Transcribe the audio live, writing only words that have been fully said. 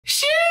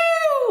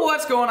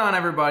What's going on,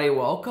 everybody?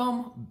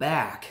 Welcome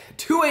back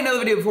to another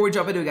video. Before we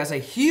jump into it, guys, a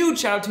huge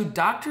shout out to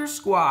Dr.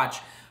 Squatch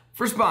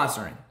for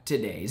sponsoring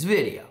today's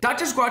video.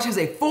 Dr. Squatch has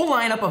a full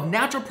lineup of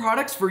natural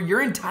products for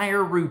your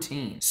entire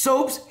routine.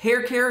 Soaps,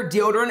 hair care,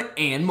 deodorant,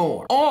 and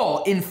more.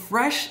 All in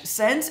fresh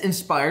scents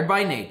inspired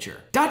by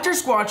nature. Dr.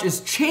 Squatch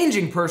is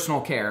changing personal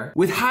care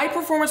with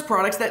high-performance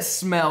products that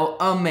smell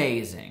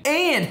amazing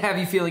and have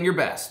you feeling your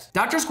best.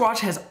 Dr. Squatch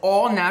has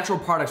all natural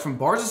products from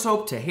bars of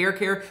soap to hair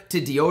care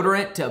to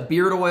deodorant to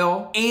beard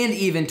oil and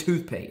even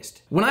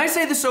toothpaste. When I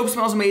say the soap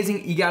smells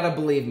amazing, you gotta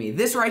believe me.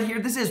 This right here,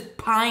 this is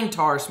pine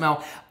tar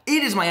smell.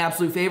 It is my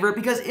absolute favorite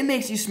because it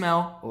makes you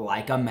smell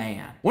like a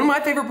man. One of my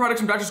favorite products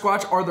from Dr.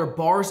 Squatch are their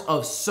bars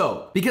of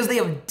soap because they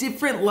have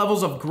different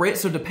levels of grit,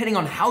 so depending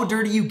on how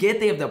dirty you get,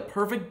 they have the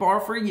perfect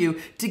bar for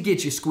you to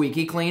get you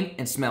squeaky clean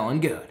and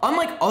smelling good.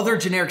 Unlike other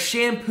generic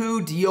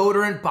shampoo,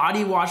 deodorant,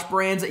 body wash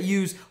brands that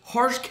use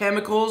harsh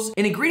chemicals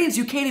and ingredients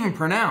you can't even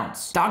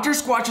pronounce, Dr.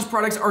 Squatch's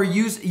products are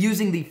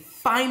using the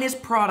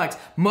finest products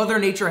Mother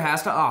Nature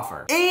has to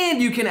offer.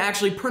 And you can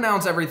actually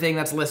pronounce everything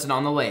that's listed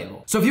on the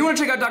label. So if you want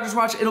to check out Dr.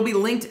 Squatch, it'll be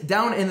linked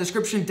down in the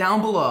description down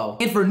below.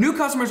 And for new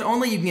customers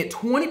only, you can get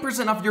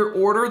 20% off your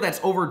order that's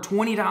over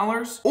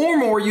 $20 or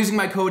more using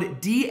my code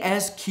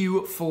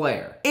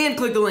DSQFLAIR. And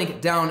click the link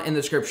down in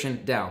the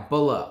description down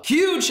below.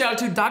 Huge shout out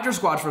to Dr.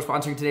 Squatch for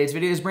sponsoring today's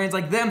video. It's brands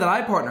like them that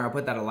I partner up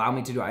with that allow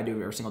me to do I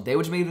do every single day,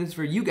 which makes it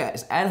for you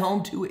guys at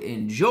home to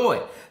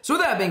enjoy. So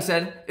with that being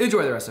said,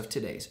 enjoy the rest of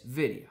today's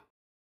video.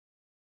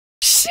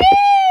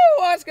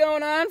 What's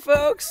going on,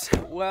 folks?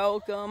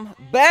 Welcome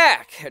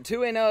back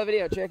to another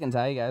video. Chickens,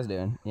 how you guys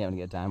doing? You having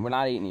a good time? We're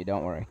not eating you,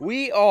 don't worry.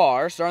 We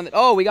are starting the,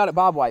 oh, we got it,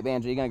 Bob White.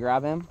 Banjo, you gonna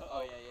grab him?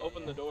 Oh, yeah.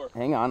 Open the door.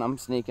 Hang on, I'm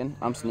sneaking.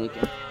 I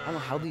don't know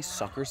how these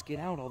suckers get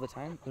out all the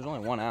time. There's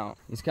only one out.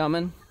 He's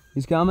coming.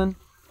 He's coming.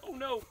 Oh,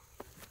 no.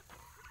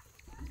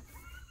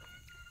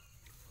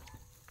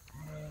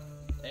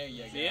 There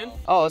you go.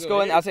 Oh, let's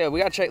go in. I'll tell you, we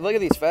gotta check. Look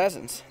at these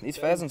pheasants. These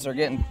pheasants are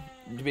getting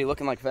to be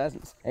looking like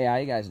pheasants. Hey, how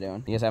you guys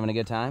doing? You guys having a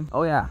good time?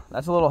 Oh yeah,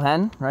 that's a little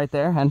hen right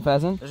there, hen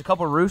pheasant. There's a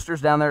couple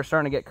roosters down there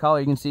starting to get color.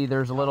 You can see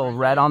there's a little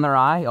red on their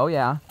eye. Oh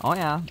yeah, oh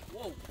yeah.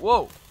 Whoa,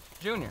 whoa,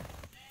 Junior,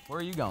 where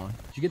are you going?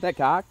 Did you get that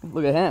cock?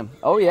 Look at him.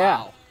 Oh yeah.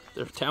 Wow.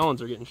 Their talons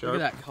are getting sharp.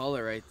 Look at that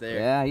color right there.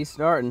 Yeah, he's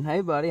starting.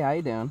 Hey buddy, how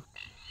you doing?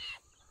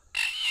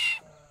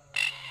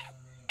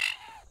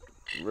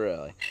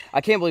 Really? I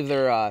can't believe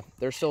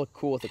they're still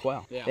cool with the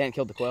quail. Yeah. They hadn't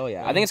killed the quail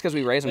yet. I think it's because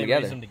we raise them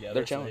together.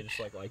 They're chilling. So they just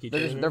like each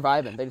they're other. They're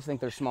vibing. They just think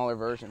they're smaller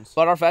versions.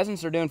 But our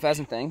pheasants are doing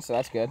pheasant things, so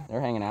that's good.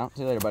 They're hanging out.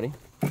 See you later, buddy.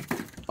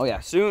 Oh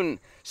yeah, soon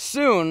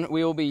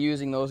we will be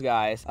using those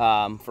guys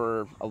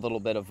for a little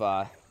bit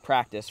of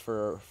practice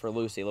for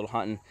Lucy, a little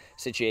hunting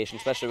situation,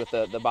 especially with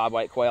the Bob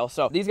White quail.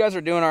 So these guys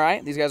are doing all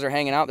right. These guys are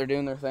hanging out. They're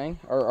doing their thing.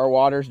 Our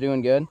water's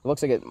doing good. It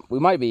looks like we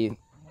might be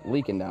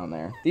leaking down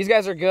there. These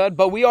guys are good,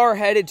 but we are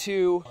headed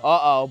to,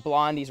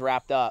 Blondie's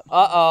wrapped up.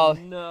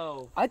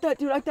 No. I thought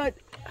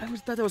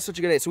that was such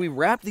a good idea. So we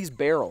wrapped these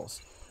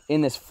barrels in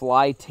this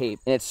fly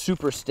tape, and it's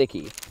super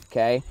sticky,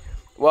 okay?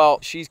 Well,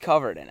 she's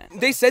covered in it.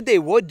 They said they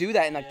would do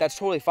that, and like that's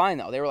totally fine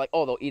though. They were like,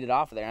 oh, they'll eat it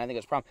off of there, and I think it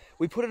was a problem.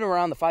 We put it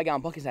around the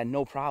 5-gallon buckets, had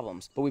no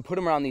problems, but we put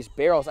them around these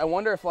barrels. I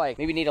wonder if like,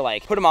 maybe we need to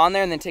like put them on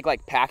there and then take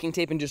like packing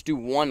tape and just do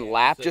one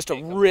lap just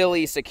to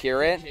really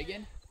secure it.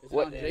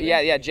 What?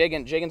 Yeah,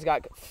 Jiggins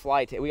got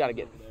fly tape. We gotta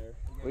get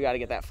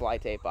that fly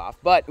tape off.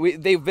 But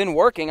they've been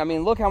working. I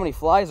mean, look how many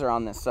flies are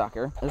on this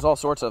sucker. There's all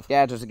sorts of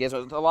gadgets and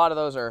gizmos. A lot of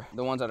those are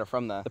the ones that are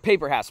from the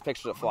paper has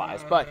pictures of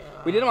flies. But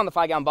we did them on the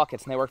 5-gallon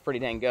buckets and they worked pretty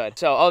dang good.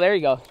 So, oh, there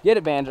you go. Get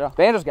it, Banjo.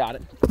 Banjo's got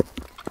it.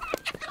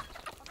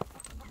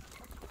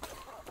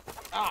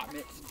 Ah,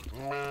 missed.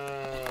 You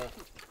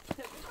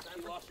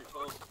lost your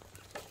phone.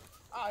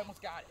 Oh, I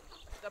almost got it.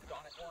 Stepped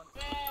on it once.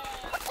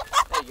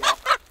 There you go.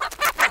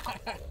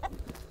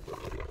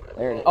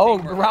 There it is. Oh,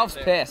 Ralph's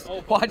pissed.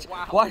 Watch.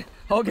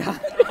 Oh, God.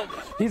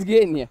 He's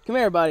getting you. Come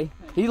here, buddy.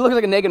 He looks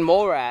like a naked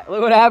mole rat.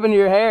 Look what happened to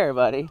your hair,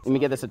 buddy. Let me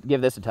give this a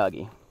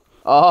tuggy.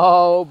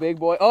 Oh, big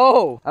boy.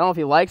 Oh, I don't know if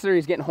he likes it or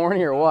he's getting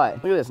horny or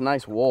what. Look at this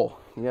nice wool.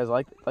 You guys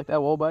like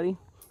that wool, buddy?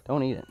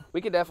 Don't eat it.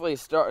 We could definitely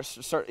start.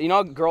 You know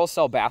how girls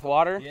sell bath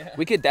water? Yeah.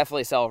 We could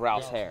definitely sell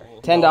Ralph's hair.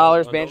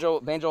 $10.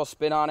 Banjo will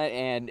spit on it,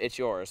 and it's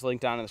yours. Link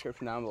down in the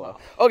description down below.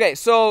 Okay,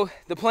 so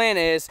the plan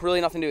is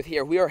really nothing to do with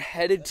here. We are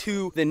headed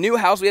to the new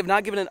house. We have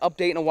not given an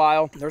update in a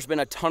while. There's been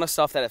a ton of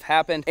stuff that have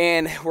happened,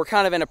 and we're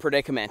kind of in a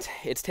predicament.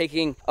 It's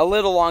taking a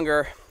little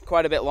longer,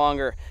 quite a bit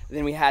longer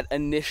than we had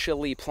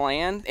initially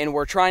planned, and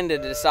we're trying to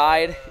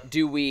decide,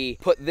 do we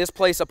put this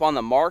place up on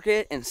the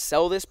market and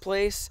sell this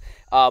place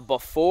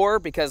before,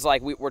 because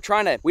like we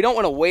don't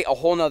want to wait a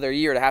whole nother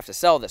year to have to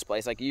sell this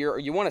place. Like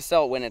you want to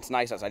sell it when it's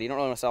nice outside. You don't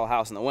really want to sell a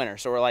house in the winter.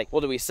 So we're like,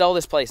 well, do we sell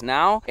this place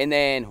now? And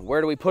then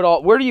where do you put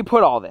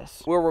all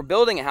this? Where we're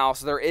building a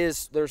house,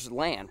 there's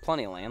land,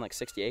 plenty of land, like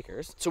 60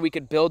 acres. So we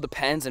could build the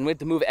pens and we have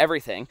to move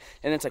everything.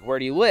 And it's like, where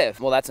do you live?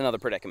 Well, that's another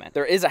predicament.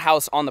 There is a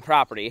house on the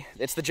property.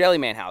 It's the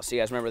Jellyman house.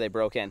 You guys remember they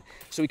broke in.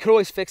 So we could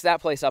always fix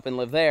that place up and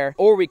live there,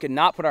 or we could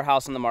not put our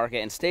house on the market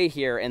and stay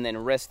here and then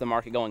risk the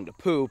market going to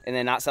poop and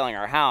then not selling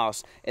our house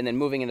house and then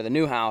moving into the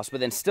new house, but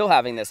then still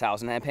having this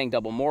house and then paying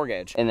double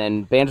mortgage. And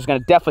then Banjo's gonna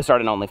definitely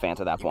start an OnlyFans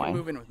at that point.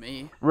 Move in with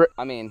me.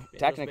 I mean,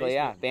 technically,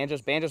 yeah.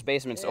 Banjo's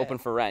basement's open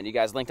for rent. You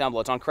guys link down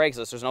below. It's on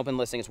Craigslist. There's an open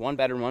listing. It's 1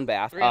 bedroom, 1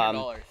 bath.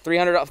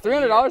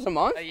 $300 a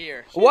month? A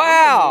year.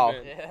 Wow.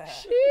 Yeah.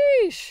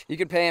 Sheesh. You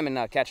could pay him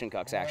in catch and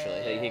cooks,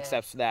 actually. He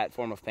accepts that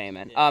form of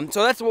payment.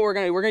 So that's what we're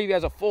gonna do. We're gonna give you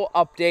guys a full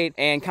update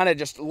and kind of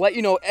just let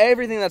you know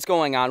everything that's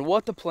going on,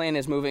 what the plan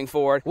is moving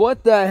forward,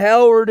 what the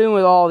hell we're doing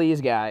with all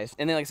these guys.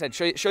 And then, like I said,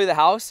 show you the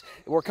house.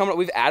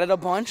 We've added a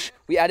bunch.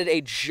 We added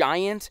a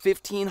giant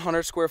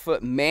 1,500 square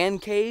foot man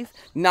cave.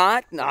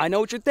 I know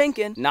what you're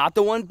thinking, not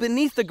the one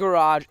beneath the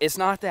garage. It's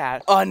not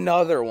that.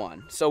 Another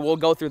one. So we'll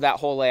go through that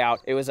whole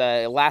layout. It was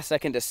a last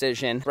second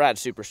decision.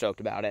 Brad's super stoked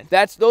about it.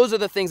 Those are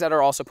the things that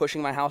are also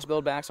pushing my house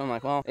build back. So I'm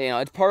like, well, you know,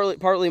 it's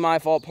partly my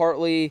fault,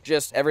 partly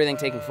just everything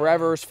taking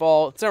forever's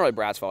fault. It's not really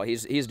Brad's fault.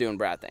 He's doing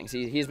Brad things.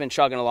 He's been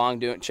chugging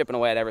along, chipping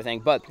away at everything.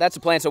 But that's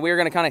the plan. So we're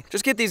gonna kind of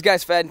just get these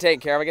guys fed and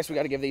taken care of. I guess we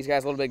got to give these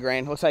guys a little bit of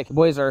grain. Looks like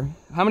boys are.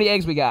 How many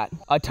eggs we got?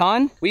 A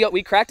ton.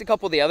 We cracked a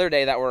couple the other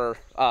day that were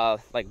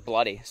like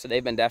bloody. So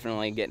they've been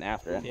definitely getting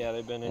after it. Yeah,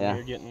 they've been in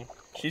here getting.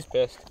 She's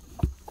pissed.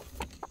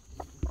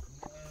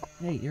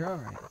 Hey, you're all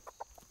right.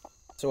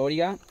 So what do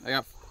you got? I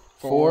got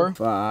 4,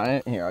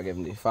 5. Here, I'll give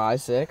them to you.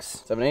 5,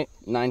 6, 7, 8,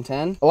 9,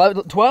 10,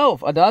 11,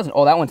 12. A dozen.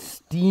 Oh, that one's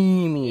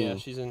steamy. Yeah,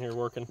 she's in here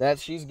working.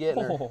 She's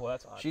getting her. Oh,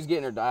 that's hot. She's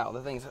getting her dial.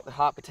 The thing's a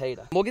hot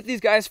potato. We'll get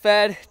these guys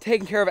fed,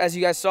 taken care of. As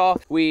you guys saw,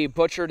 we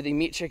butchered the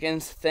meat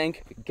chickens.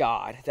 Thank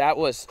God. It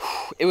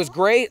was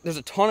great. There's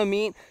a ton of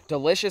meat,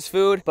 delicious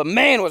food, but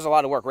man, it was a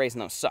lot of work raising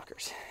those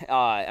suckers.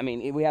 I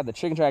mean, we had the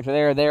chicken tractor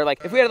there.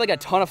 Like, if we had like a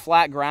ton of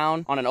flat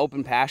ground on an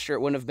open pasture,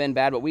 it wouldn't have been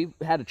bad, but we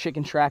had a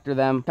chicken tractor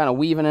them kind of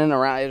weaving in and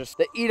around.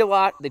 They eat a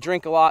lot, they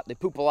drink a lot, they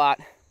poop a lot.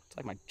 It's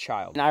like my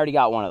child. And I already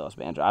got one of those,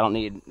 Banjo. I don't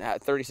need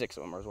 36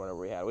 of them or whatever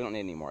we had. We don't need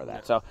any more of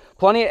that. So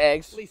plenty of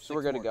eggs, so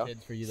we're good to go.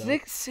 For you,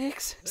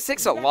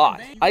 Six a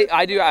lot.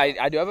 I do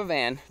have a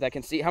van that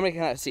can seat. How many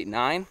can I seat?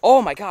 9?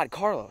 Oh my God,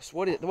 Carlos.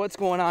 What's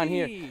going on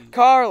here?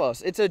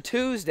 Carlos, it's a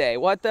Tuesday.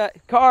 What the?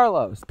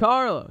 Carlos.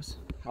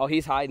 Oh,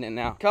 he's hiding it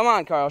now. Come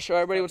on, Carlos. Show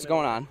everybody what's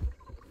going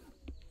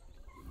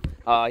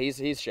on.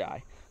 He's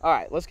shy. All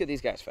right, let's get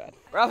these guys fed.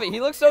 Ralphie, he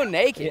looks so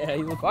naked. Yeah,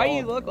 he looks Why do bald.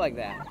 you look like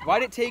that?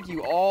 Why'd it take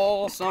you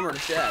all summer to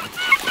shed?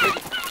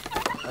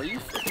 Are you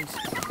freaking...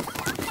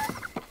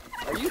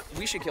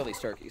 We should kill these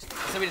turkeys.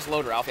 So we just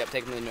load Ralphie up,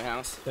 take him to the new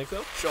house. Think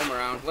so? Show him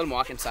around, let him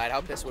walk inside.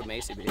 How pissed would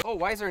Macy be? Oh,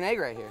 why is there an egg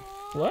right here?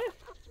 What?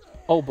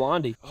 Oh,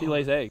 Blondie. She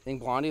lays eggs.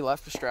 Think Blondie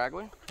left for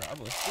straggling?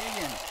 Probably.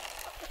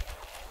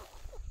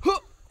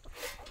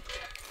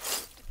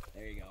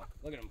 There you go.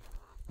 Look at them.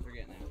 They're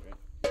getting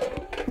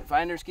after it.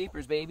 Finders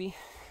keepers, baby.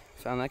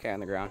 Found that guy on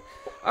the ground.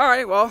 All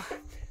right, well,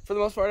 for the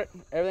most part,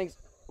 everything's...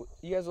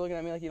 You guys are looking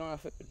at me like you don't have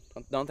food.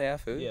 Don't they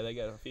have food? Yeah, they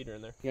got a feeder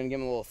in there. You gonna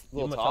give him a little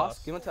him a toss?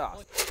 toss. Give him a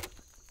toss.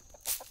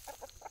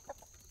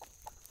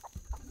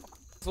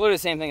 It's literally the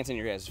same thing that's in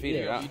your guys' feeder,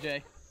 Yeah, huh?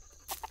 EJ.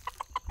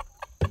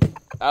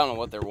 I don't know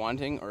what they're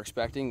wanting or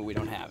expecting, but we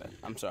don't have it.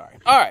 I'm sorry.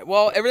 All right,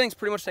 well, everything's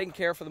pretty much taken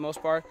care of for the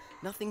most part.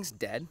 Nothing's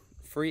dead.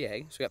 Free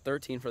egg. So we got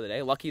 13 for the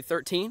day. Lucky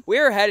 13.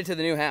 We're headed to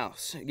the new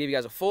house. Give you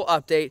guys a full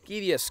update.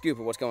 Give you a scoop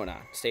of what's going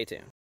on. Stay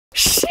tuned.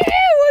 Shit,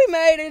 we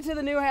made it to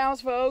the new house,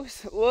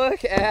 folks.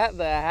 Look at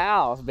the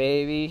house,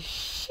 baby.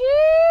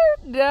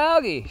 Shit,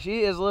 doggy.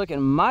 She is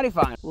looking mighty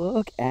fine.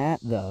 Look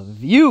at the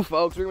view,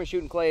 folks. We're gonna be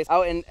shooting clays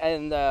out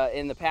in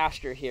the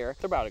pasture here.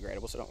 They're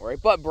biodegradable, so don't worry.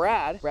 But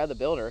Brad the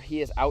builder,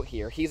 he is out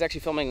here. He's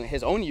actually filming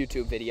his own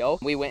YouTube video.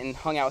 We went and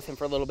hung out with him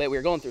for a little bit. We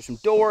were going through some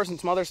doors and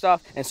some other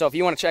stuff. And so if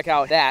you want to check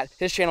out that,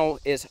 his channel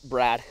is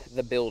Brad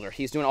the Builder.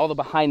 He's doing all the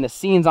behind the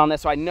scenes on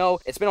this. So I know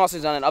it's been a while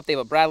since he's done an update,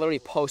 but Brad literally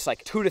posts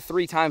like 2 to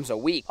 3 times a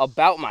week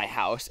about my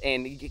house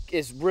and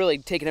is really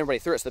taking everybody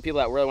through it. So the people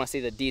that really want to see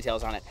the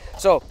details on it.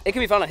 So it can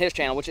be found on his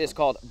channel, which is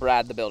called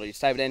Brad the Builder. You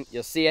just type it in,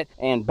 you'll see it,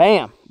 and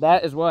bam,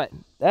 that's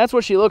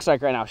what she looks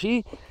like right now.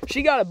 She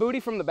got a booty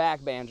from the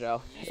back,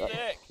 Banjo.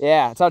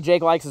 Yeah, that's how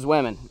Jake likes his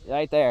women,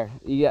 right there.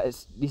 You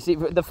see,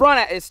 the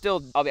front is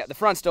still, oh yeah, the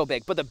front's still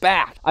big, but the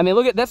back, I mean,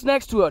 look at, that's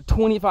next to a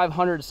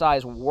 2,500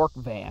 size work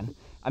van.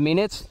 I mean,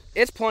 it's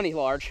plenty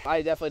large.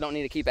 I definitely don't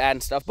need to keep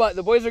adding stuff, but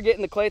the boys are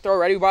getting the clay thrower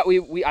ready.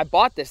 I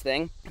bought this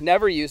thing,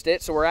 never used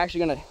it, so we're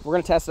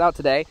gonna test it out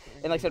today.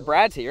 And like I said,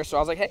 Brad's here, so I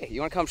was like, hey,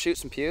 you wanna come shoot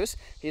some pews?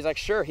 He's like,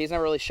 sure. He's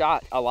never really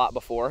shot a lot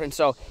before. And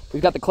so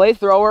we've got the clay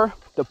thrower,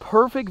 the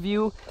perfect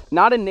view,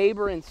 not a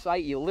neighbor in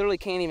sight. You literally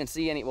can't even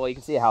see any, well, you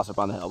can see a house up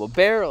on the hill, but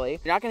barely.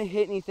 You're not gonna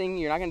hit anything,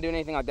 you're not gonna do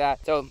anything like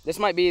that. So this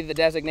might be the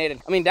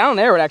designated, I mean, down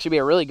there would actually be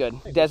a really good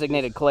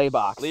designated clay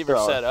box. Leave her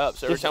set up,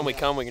 so every time we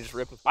come, we can just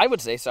rip it. I would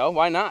say so,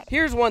 why not?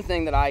 Here's one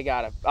thing that I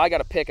gotta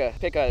pick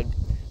a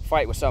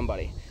fight with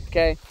somebody,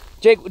 okay?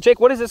 Jake,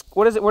 what is this?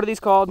 What are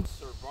these called?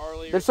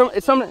 There's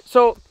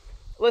so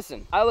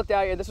listen, I looked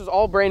out here, this was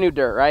all brand new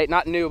dirt, right?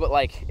 Not new, but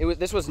like, there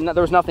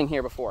was nothing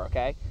here before,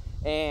 okay?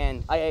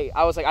 And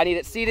I was like, I need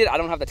it seeded, I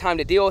don't have the time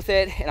to deal with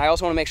it, and I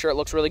also wanna make sure it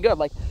looks really good.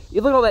 Like,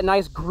 you look at all that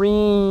nice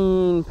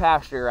green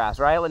pasture grass,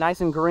 right? Nice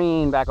and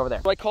green back over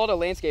there. So I called a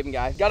landscaping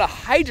guy, got a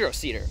hydro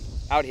seeder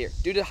out here,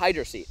 due to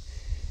hydro seed.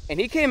 And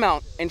he came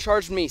out and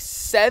charged me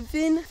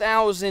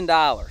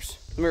 $7,000.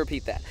 Let me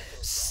repeat that.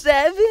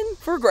 $7,000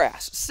 for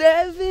grass.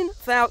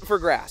 $7,000 for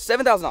grass.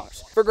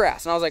 $7,000 for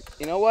grass. And I was like,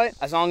 you know what?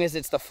 As long as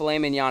it's the filet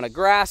mignon of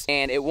grass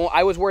and it won't,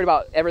 I was worried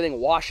about everything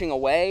washing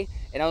away.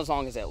 And as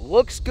long as it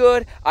looks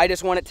good, I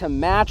just want it to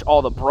match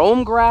all the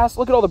brome grass.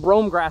 Look at all the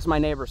brome grass my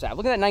neighbors have.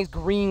 Look at that nice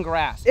green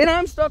grass. And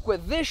I'm stuck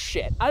with this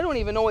shit. I don't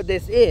even know what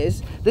this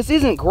is. This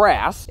isn't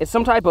grass. It's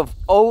some type of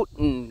oat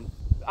and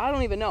I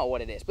don't even know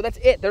what it is. But that's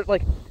it. There's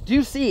like, do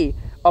you see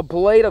a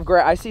blade of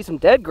grass? I see some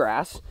dead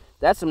grass.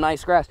 That's some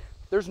nice grass.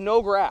 There's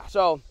no grass.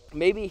 So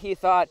maybe he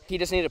thought he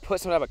just needed to put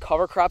some type of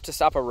cover crop to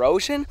stop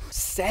erosion.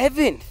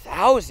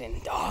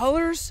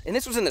 $7,000? And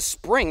this was in the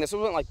spring. This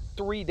wasn't like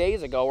 3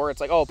 days ago where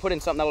it's like, oh, put in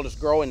something that'll just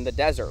grow in the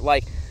desert.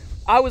 Like,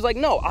 I was like,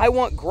 no, I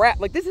want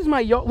grass. Like, this is my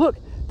yard. Look,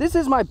 this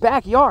is my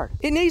backyard.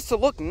 It needs to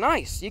look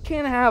nice. You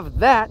can't have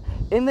that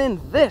and then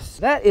this.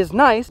 That is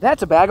nice.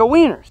 That's a bag of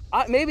wieners.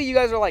 Maybe you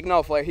guys are like,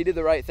 no, Flair, he did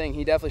the right thing.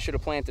 He definitely should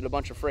have planted a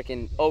bunch of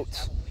freaking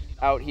oats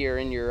out here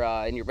in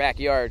your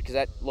backyard because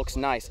that looks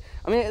nice.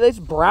 I mean, it's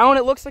brown.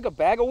 It looks like a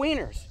bag of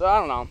wieners. So I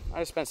don't know. I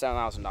just spent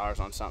 $7,000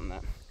 on something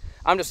that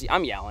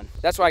I'm yelling.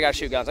 That's why I gotta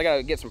shoot guns. I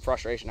gotta get some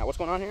frustration out. What's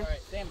going on here? All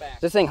right, stand back.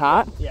 Is this thing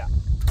hot? Yeah.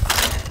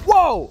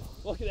 Whoa!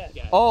 Look at that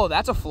guy. Oh,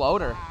 that's a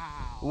floater.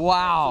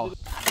 Wow.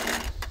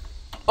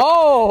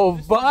 Oh,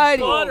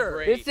 buddy.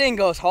 This thing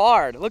goes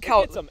hard. Look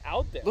how. Get some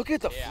out there. Look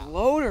at the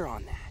floater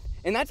on that.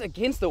 And that's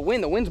against the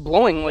wind. The wind's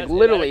blowing like That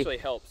literally. actually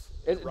helps.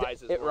 It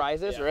rises. It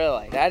rises? Yeah.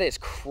 Really? That is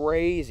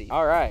crazy.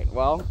 All right,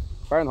 well,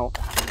 fire in the hole.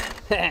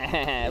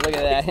 Look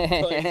at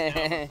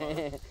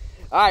that.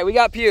 All right, we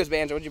got pews,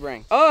 Banjo. What'd you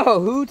bring?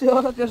 Oh, who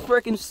took this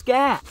freaking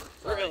scat?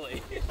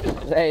 Really?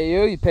 Hey,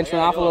 you pinched me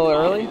off a little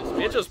early?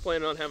 Banjo's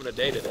planning on having a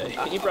day today.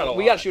 He brought a lot.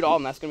 We got to shoot all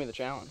of them. That's going to be the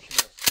challenge.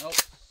 Nope.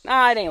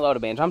 Nah, it ain't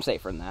loaded, Banjo. I'm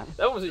safer than that.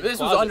 This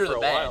was under the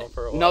bed.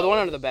 No, the one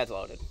under the bed's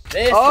loaded.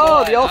 This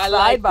Oh, one, the old I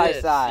like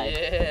this. side-by-side.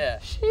 Yeah.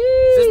 Sheesh.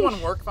 Does this one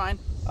work fine?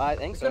 I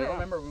think I so, couldn't yeah.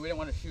 remember. We didn't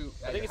want to shoot.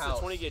 I think it's house.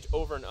 the 20 gauge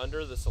over and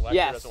under the selector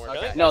Yes. doesn't work. Okay.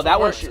 I think No, that's that what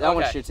one, works. that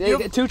one Okay. shoots.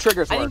 You- 2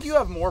 triggers I works. think you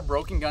have more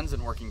broken guns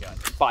than working guns.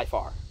 By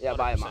far. Yeah,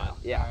 by a 100%. mile.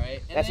 Yeah. All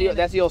right. And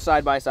That's the old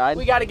side-by-side.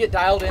 We got to get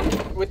dialed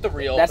in with the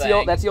real That's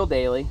thing. the old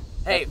daily.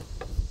 Hey,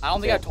 I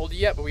don't think I've told you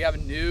yet, but we have a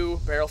new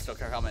barrel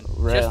sticker coming.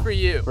 Really? Just for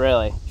you.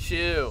 Really?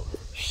 Shoo.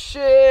 Shoo!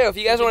 If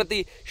you guys want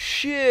the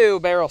shoe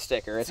barrel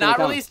sticker, It's not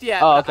released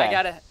yet. Oh, but okay.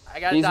 I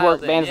got He's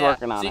dialed in. Ben's Yeah.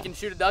 working on So you it. can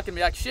shoot a duck and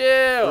be like, shoo.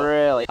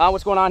 Really?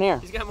 What's going on here?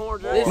 He's got more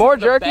This jerky. More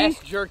is the jerky?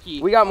 best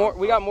jerky. We got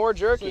more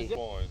jerky.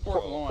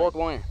 Pork loin. Pork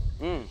loin.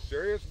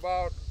 Serious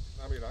about?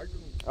 I mean, I can.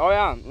 Oh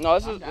yeah. No,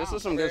 this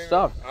is some good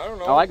stuff. I don't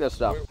know. I like this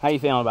stuff. How you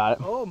feeling about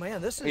it? Oh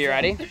man, this is. You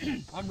ready?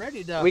 I'm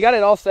ready to. We got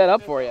it all set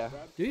up for you.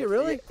 Do you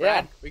really?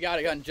 Yeah. We got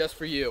a gun just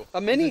for you. A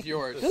mini? This is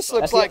yours. This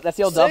looks That's like. that's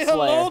the old say Dove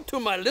hello Slayer. to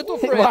my little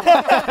friend.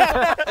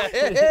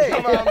 Hey,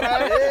 come on,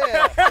 man.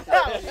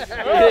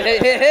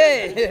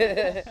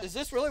 Hey. Is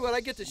this really what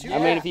I get to shoot? I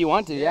mean, if you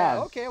want to, yeah.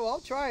 Okay, well I'll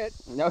try it.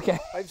 Okay.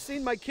 I've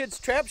seen my kids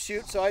trap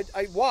shoot, so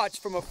I watch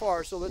from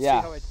afar. So let's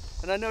Yeah. see how it.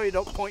 And I know you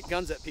don't point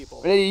guns at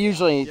people.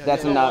 Usually,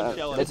 that's yeah. not.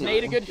 Is That's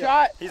Nate a good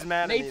shot? He's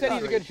mad Nate said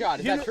he's a good shot.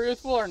 Is You that know-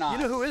 truthful or not? You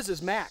know who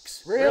is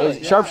Max.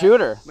 Really?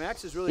 Sharpshooter.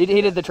 Max is really. He good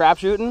did at the it. trap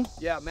shooting.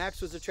 Yeah,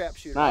 Max was a trap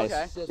shooter. Nice.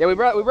 Okay. Yeah, we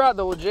brought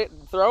the legit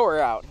thrower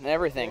out and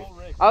everything.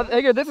 I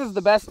figured this is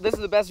the best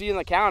view in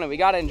the county. We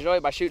gotta enjoy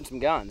it by shooting some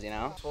guns, you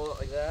know. Hold it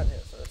like that. Yeah,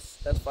 so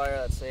that's fire.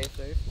 That's safe.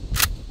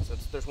 So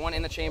there's one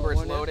in the chamber. It's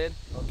One in. loaded.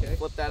 Okay.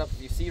 Flip that up. If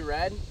you see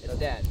red, it's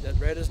dead. That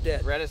red is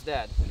dead. Red is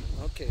dead.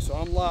 Okay, so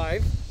I'm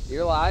live.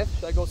 You're live.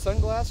 Should I go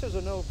sunglasses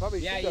or no?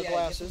 Probably should go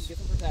glasses. Get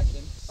some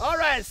protection. All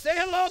right, say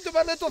hello to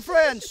my little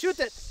friend. Shoot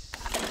it.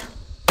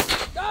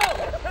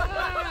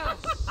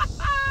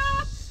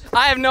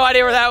 I have no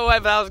idea where that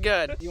went, but that was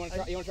good. You want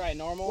to try a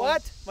normal one?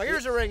 What? My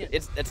ears are ringing.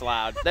 It's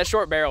loud. That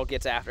short barrel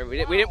gets after. We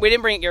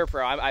didn't bring Gear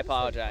Pro. I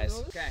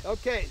apologize.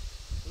 Okay,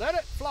 let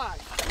it fly.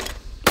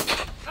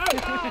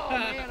 Oh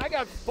man, I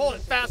got to pull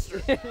it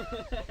faster.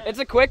 That's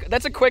a quick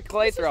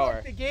clay This is thrower.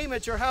 like the game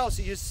at your house.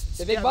 You just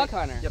The big buck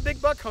hunter. Yeah,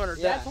 big buck hunter.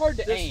 Yeah. That's hard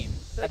to This- aim.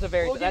 That's a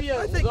very. We'll give you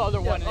I think the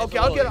other one. Okay,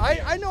 I'll get it.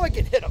 I know I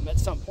can hit him at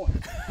some point.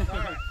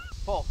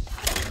 Pull.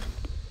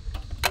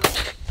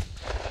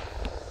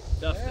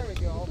 There we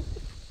go.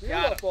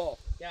 Beautiful.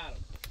 Got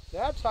him.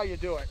 That's how you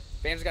do it.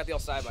 Banjo's got the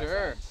old side by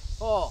Sure. side.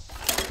 Pull.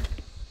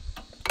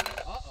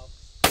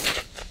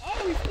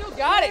 Oh, we still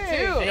got it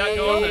too. Hey, got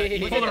going. Hey.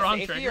 We pulled the wrong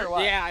Safety trigger. or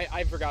what? Yeah,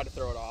 I forgot to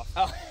throw it off.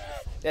 Oh.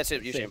 That's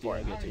it. You shoot for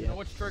it. I don't even know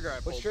which trigger I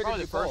pulled. Which trigger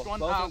Probably did the you first pull? one.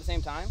 Both at the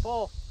same time?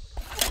 Pull.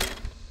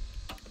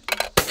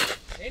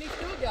 And he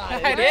still got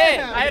I did.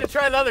 I had to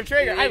try the other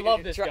trigger. I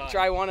love this gun.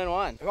 Try 1 and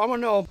 1. If I want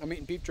to know, I'm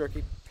eating beef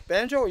jerky.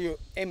 Banjo, are you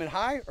aiming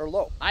high or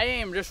low? I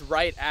aim just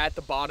right at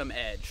the bottom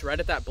edge, right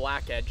at that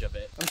black edge of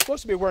it. I'm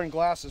supposed to be wearing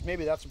glasses.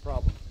 Maybe that's a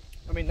problem.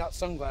 I mean, not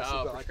sunglasses,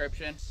 Oh, but like,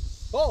 prescription.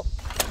 pull.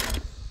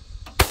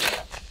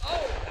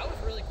 Oh, that was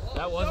really close.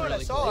 That was I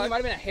really saw cool. You might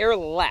have been a hair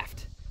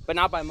left, but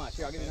not by much.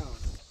 Here, I'll give you another one.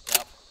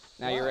 Yep.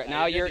 Now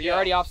you're good to go.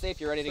 already off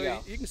safe. You're ready to So go.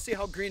 you can see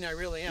how green I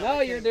really am. No,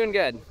 I you're can't- doing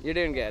good. You're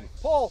doing good.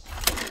 Pull.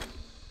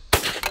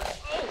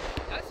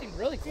 That seemed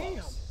really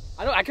close.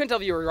 I couldn't tell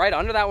if you were right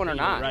under that one or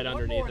not. Right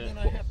underneath it.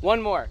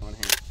 One more. One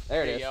hand.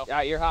 There it is. All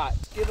right, you're hot.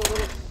 Give it a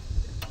little.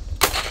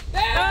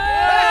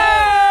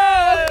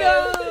 Let's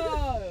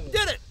go!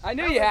 Did it! I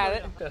knew you had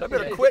it. I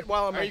better quit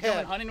while I'm Are you going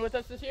ahead. hunting with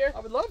us this year? I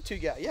would love to,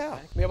 yeah.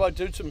 Maybe I'll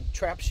do some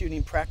trap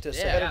shooting practice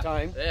ahead of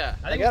time. Yeah.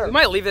 I think got we her.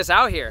 might leave this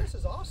out here. This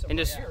is awesome. And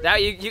just right here.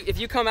 that you if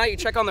you come out, you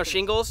check on their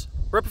shingles,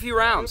 rip a few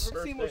rounds.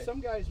 I've seen where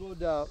some guys would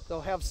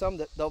they'll have some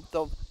that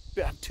they'll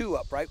have two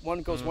up, right?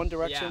 One goes one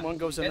direction, one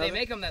goes another. And they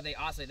make them that they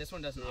oscillate. This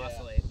one doesn't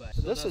oscillate, but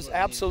So this is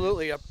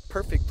absolutely a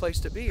perfect place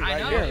to be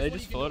right know. here. They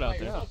just float out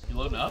there. You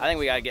loading up? I think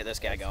we gotta get this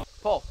guy going.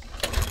 Pull.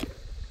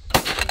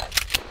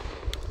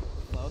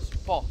 Close.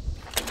 Pull.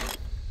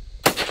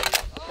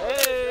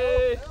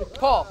 Hey!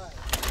 Pull.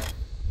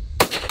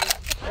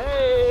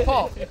 Hey!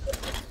 Pull.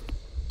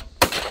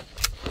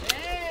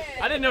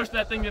 I didn't notice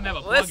that thing didn't have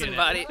a plug Listen, in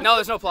buddy. No,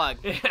 there's no plug.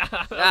 it.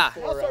 Yeah.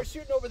 I'll start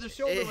shooting over the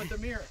shoulder with the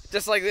mirror.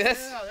 Just like this.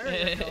 Yeah,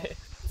 there you go.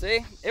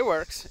 See? It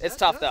works. It's That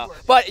tough does though.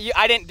 work. But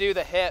I didn't do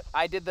the hip.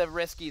 I did the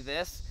risky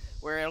this,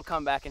 where it'll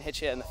come back and hit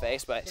you in the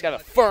face, but it's got a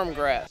firm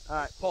grip. All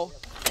right, pull.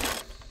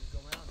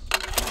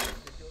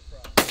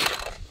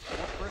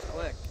 First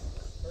click.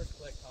 First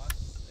click, huh?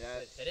 Yeah.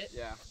 Hit it?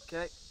 Yeah.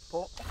 Okay,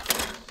 pull.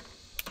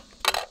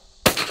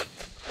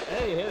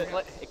 Hey, hit it.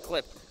 It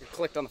clipped. It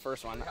clicked on the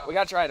first one. We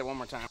gotta try it one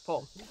more time.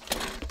 Pull.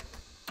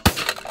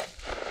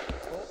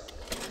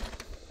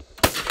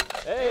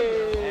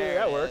 Hey,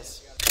 that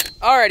works.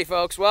 Alrighty,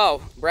 folks.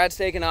 Well, Brad's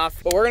taking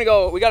off, but we're gonna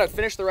go. We gotta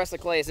finish the rest of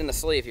the clays in the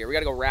sleeve here. We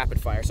gotta go rapid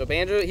fire. So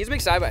Banjo, he's a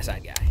big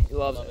side-by-side guy. He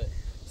loves it.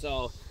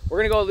 So we're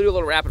gonna go do a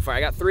little rapid fire.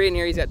 I got 3 in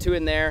here. He's got 2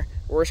 in there.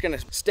 We're just gonna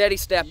steady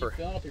stepper.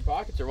 Filling up your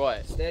pockets or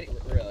what? Steady,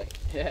 really?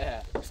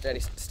 Yeah.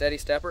 Steady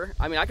stepper.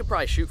 I mean, I could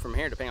probably shoot from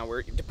here depending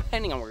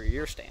on where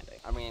you're standing.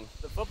 I mean,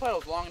 The foot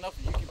pedal's long enough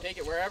that you can take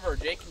it wherever.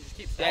 Jake can just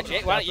keep yeah, stepping.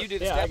 Jake, why don't you do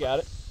the Yeah, I stepper? got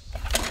it.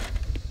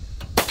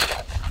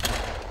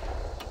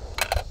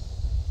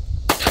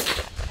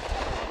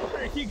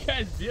 What are you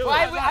guys doing? Well,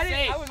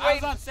 I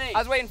was on safe. I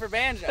was waiting for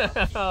Banjo.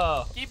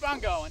 Oh. Keep on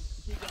going.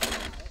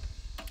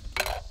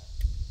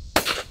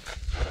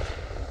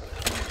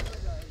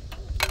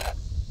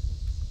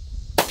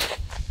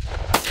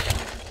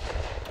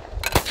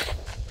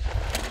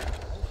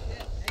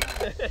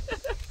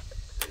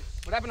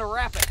 What happened to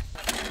rapid?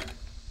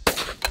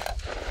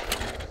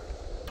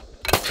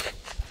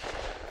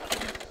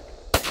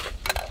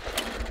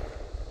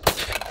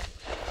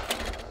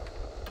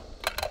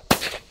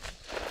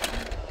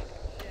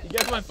 You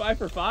guys went 5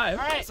 for 5.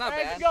 All right, It's not all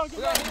right, bad. keep going, keep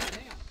going.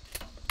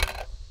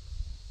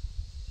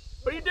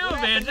 What are you doing,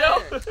 happened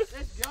Banjo? there?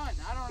 This gun,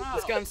 I don't know.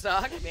 This gun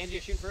suck. Banjo, you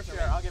shoot first.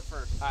 Sure, I'll get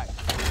first. All right.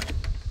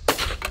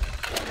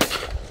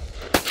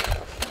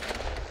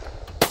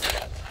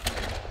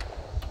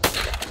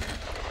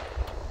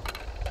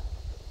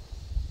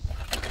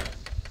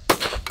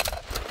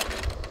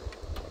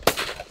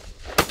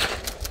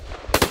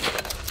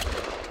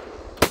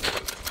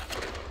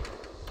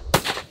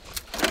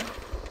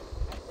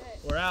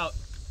 We're out.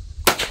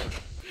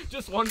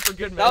 Just one for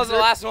good measure. That was the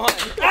last one.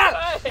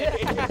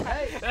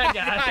 That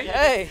guy.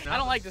 Hey. I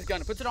don't like this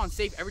gun. It puts it on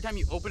safe every time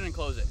you open and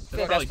close it.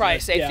 That's probably a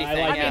good. safety Yeah, I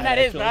thing. like I mean, Yeah, that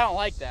is, actually. but I don't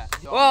like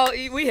that. Well,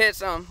 we hit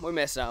some, we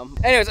missed some.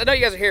 Anyways, I know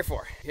you guys are here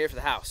for. You're here for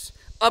the house.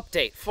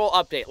 Update, full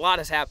update. A lot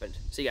has happened.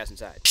 See you guys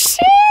inside.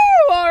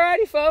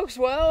 Alrighty, folks.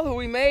 Well,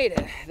 we made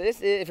it.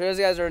 This is, for those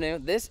guys that are new,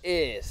 this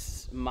is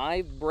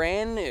my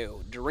brand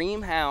new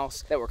dream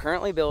house that we're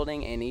currently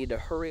building and need to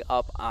hurry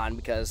up on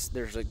because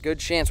there's a good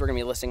chance we're gonna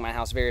be listing my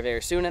house very, very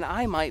soon and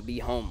I might be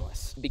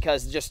homeless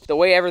because just the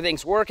way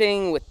everything's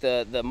working with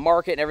the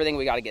market and everything,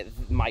 we gotta get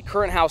my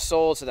current house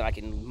sold so that I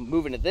can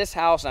move into this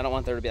house. And I don't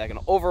want there to be like an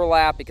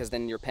overlap because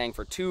then you're paying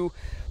for 2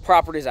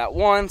 properties at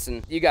once,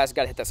 and you guys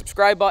got to hit that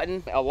subscribe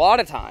button a lot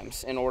of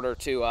times in order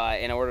to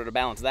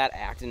balance that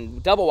act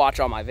and double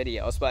watch all my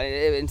videos. But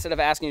instead of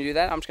asking you to do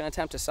that, I'm just going to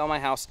attempt to sell my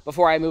house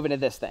before I move into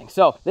this thing.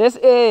 So this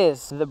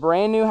is the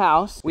brand new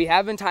house. We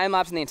have been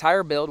time-lapsing the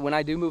entire build. When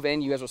I do move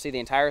in, you guys will see the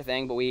entire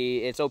thing, but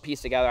it's so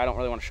pieced together, I don't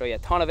really want to show you a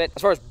ton of it.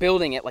 As far as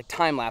building it, like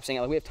time-lapsing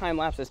it, like we have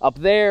time-lapses up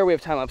there, we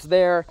have time-lapse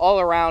there, all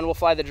around. We'll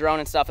fly the drone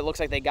and stuff. It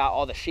looks like they got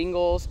all the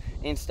shingles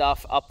and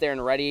stuff up there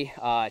and ready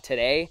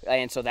today,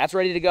 and so that's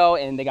ready to go,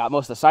 and they got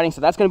most of the siding,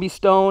 so that's going to be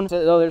stone. So,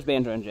 oh, there's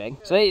Banjo and Jake.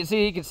 So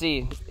you can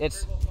see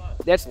it's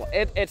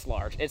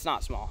large. It's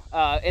not small.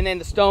 And then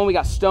the stone, we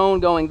got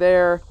stone going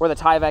there where the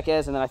Tyvek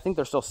is, and then I think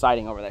there's still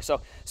siding over there. So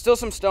still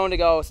some stone to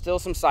go, still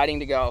some siding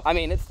to go. I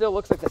mean, it still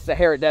looks like the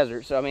Sahara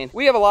Desert. So I mean,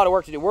 we have a lot of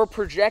work to do. We're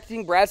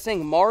projecting, Brad's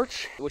saying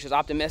March, which is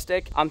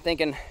optimistic. I'm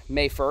thinking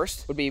May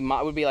 1st would be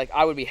like,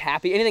 I would be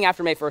happy. Anything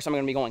after May 1st, I'm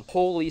going to be going,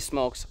 holy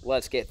smokes,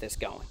 let's get this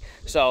going.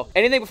 So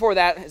anything before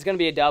that is going to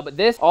be a dub.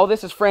 But all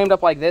this is framed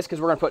up like this because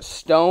we're going to put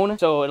stone.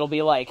 So it'll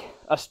be like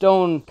a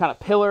stone kind of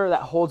pillar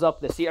that holds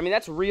up the cedar. I mean,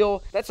 that's a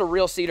real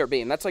cedar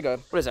beam. That's like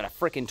what is that, a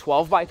freaking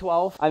 12 by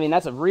 12? I mean,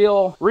 that's a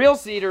real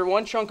cedar,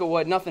 one chunk of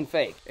wood, nothing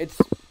fake. It's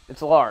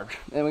large.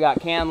 And we got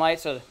can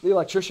lights. So the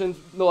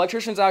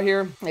electricians out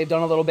here, they've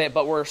done a little bit,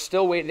 but we're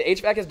still waiting. The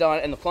HVAC is done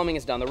and the plumbing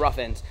is done, the rough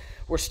ends.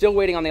 We're still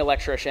waiting on the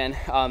electrician.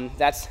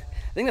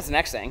 I think that's the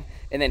next thing.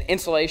 And then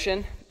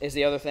insulation is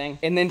the other thing.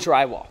 And then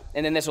drywall.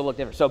 And then this will look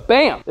different. So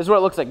bam, this is what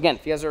it looks like. Again,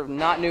 if you guys are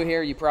not new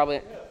here, you probably,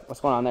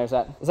 what's going on there? Is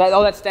that,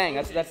 oh, that's staying.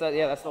 That's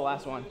the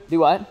last one. Do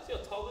what? See how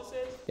tall this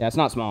is? Yeah, it's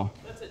not small.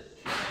 That's a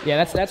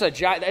Yeah, that's a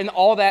giant, and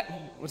all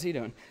that, what's he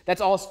doing?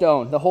 That's all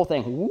stone, the whole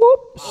thing, whoop,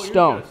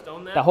 stone. gonna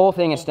stone that? The whole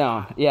thing is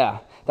stone, yeah.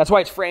 That's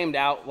why it's framed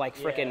out like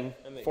freaking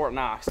Fort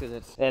Knox, because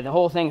it's the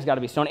whole thing's got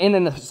to be stone. And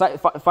then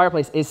the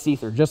fireplace is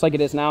see-through, just like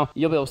it is now.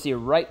 You'll be able to see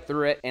right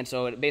through it, and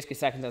so it basically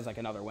seconds as like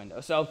another window.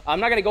 So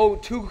I'm not gonna go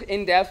too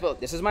in depth, but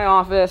this is my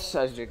office.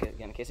 Again,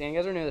 in case any of you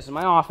guys are new, this is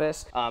my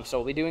office. So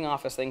we'll be doing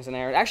office things in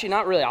there. Actually,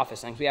 not really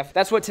office things.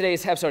 That's what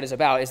today's episode is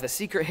about, is the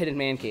secret hidden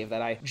man cave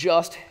that I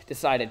just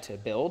decided to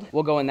build.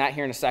 We'll go in that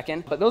here in a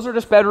second. But those are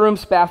just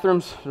bedrooms,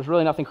 bathrooms. There's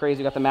really nothing crazy.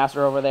 We got the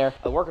master over there.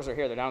 The workers are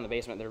here. They're down in the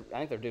basement. I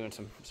think they're doing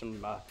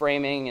some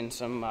framing and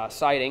some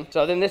siding.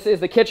 So then this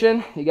is the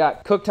kitchen. You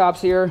got cooktops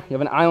here. You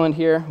have an island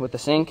here with the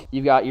sink.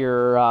 You've got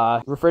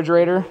your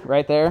refrigerator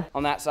right there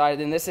on that side.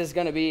 Then this is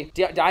going to be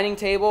dining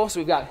table. So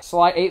we've got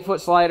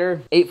 8-foot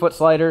slider, 8-foot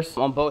sliders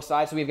on both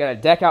sides. So we've got a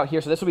deck out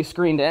here. So this will be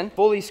screened in,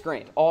 fully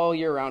screened all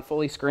year round,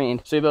 fully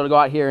screened. So you'll be able to go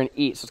out here and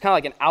eat. So it's kind of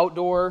like an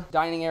outdoor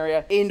dining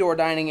area, indoor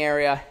dining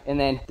area. And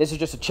then this is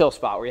just a chill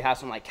spot where you have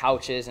some like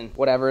couches and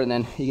whatever. And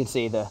then you can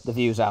see the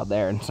views out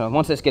there. And so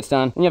once this gets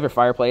done, then you have your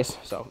fireplace.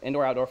 So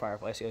indoor, outdoor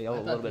fireplace. You'll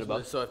have a little bit of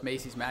both. So if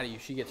Macy's mad at you,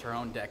 she gets her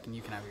own deck and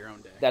you can have your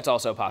own deck. That's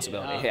also a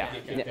possibility,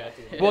 yeah.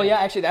 Well, yeah,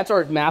 actually, that's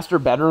our master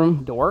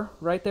bedroom door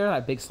right there,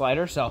 that big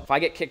slider. So if I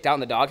get kicked out in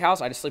the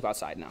doghouse, I just sleep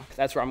outside now.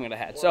 That's where I'm gonna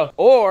head. So,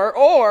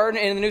 or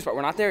in the news part,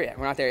 we're not there yet.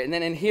 We're not there. And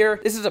then in here,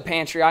 this is a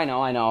pantry. I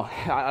know. I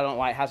don't know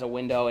why it has a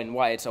window and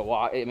why it's a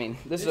walk. I mean,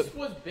 this was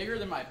bigger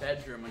than my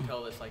bedroom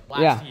until this like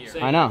last year.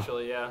 I know.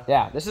 Actually, yeah.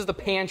 Yeah, this is the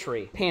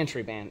pantry.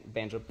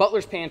 Banjo.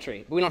 Butler's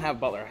pantry. But we don't have a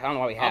butler. I don't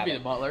know why we have I'll be the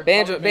butler.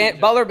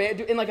 Butler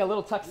in like a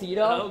little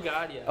tuxedo. Oh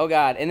God, yeah. Oh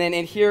God. And then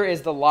in here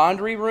is the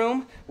laundry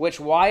room, which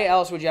why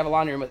else would you have a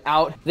laundry room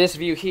without this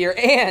view here?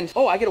 And,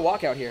 oh, I get a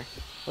walk out here.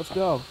 Let's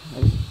go.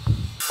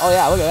 Oh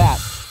yeah, look at that.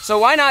 So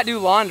why not do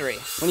laundry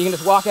when you can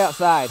just walk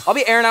outside? I'll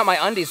be airing out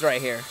my undies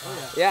right here.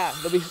 Oh, yeah.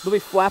 They'll be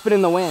flapping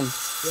in the wind.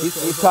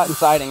 He's cutting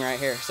siding right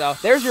here. So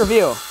there's your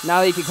view.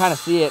 Now that you can kind of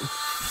see it,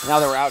 now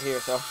that we're out here.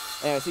 So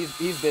anyways,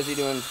 he's busy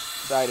doing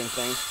siding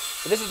things.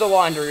 But this is the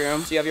laundry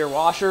room. So you have your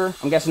washer.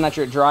 I'm guessing that's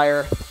your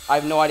dryer. I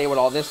have no idea what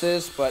all this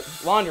is, but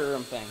laundry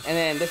room thing. And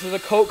then this is a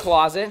coat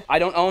closet. I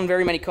don't own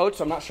very many coats,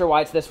 so I'm not sure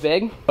why it's this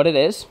big, but it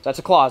is. That's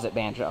a closet,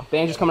 Banjo.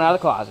 Banjo's coming out of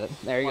the closet.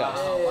 There you go.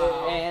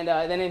 Wow. And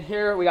then in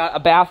here, we got a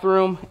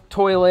bathroom,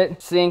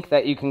 toilet, sink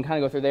that you can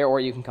kind of go through there, or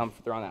you can come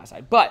through on that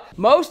side. But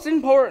most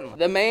important,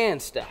 the man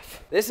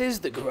stuff. This is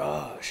the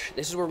garage.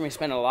 This is where we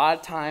spend a lot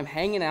of time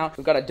hanging out.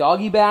 We've got a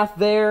doggy bath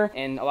there,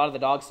 and a lot of the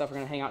dog stuff we're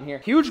gonna hang out in here.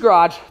 Huge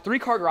garage,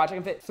 3-car garage. I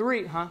can fit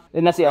 3, huh?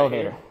 And that's the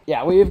elevator.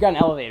 Yeah, we've got an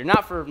elevator.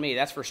 Not for me,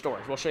 that's for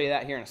storage. We'll show you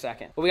that here in a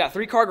second. But we got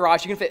 3-car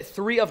garage. You can fit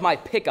 3 of my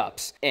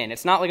pickups in.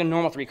 It's not like a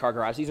normal 3-car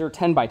garage. These are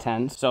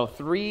 10x10s. So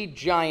 3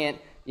 giant,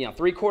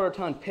 3/4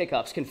 ton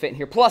pickups can fit in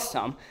here, plus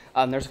some.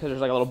 There's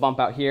like a little bump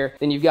out here.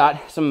 Then you've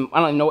got some, I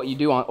don't even know what you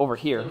do over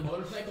here.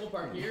 Motorcycle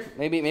park here.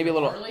 Maybe a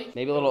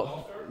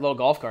little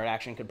golf cart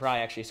action could probably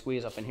actually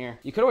squeeze up in here.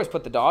 You could always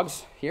put the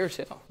dogs here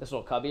too. This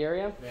little cubby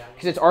area. Yeah.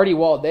 Because it's already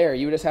walled there.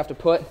 You would just have to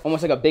put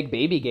almost like a big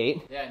baby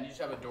gate. Yeah, and you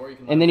just have a door you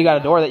can. And then you got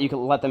a door that you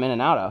can let them in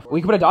and out of.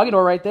 We could put a doggy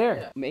door right there.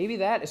 Yeah. Maybe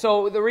that.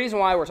 So the reason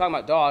why we're talking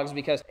about dogs,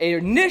 because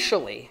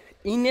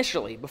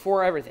initially,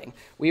 before everything,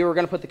 we were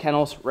gonna put the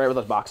kennels right where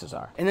those boxes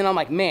are. And then I'm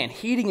like, man,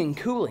 heating and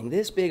cooling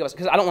this big of us,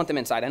 because I don't want them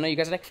inside. I know you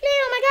guys are like,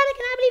 oh my God, I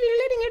cannot believe you're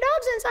letting your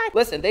dogs inside.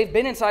 Listen, they've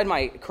been inside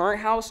my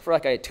current house for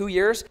like 2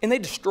 years, and they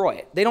destroy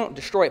it. They don't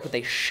destroy it, but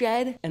they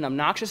shed an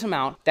obnoxious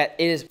amount that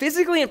it is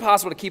physically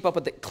impossible to keep up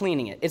with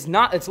cleaning it. It's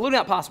literally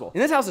not possible.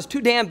 And this house is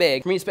too damn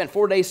big for me to spend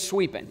 4 days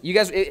sweeping. You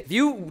guys, if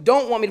you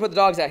don't want me to put the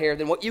dogs out here,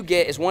 then what you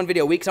get is 1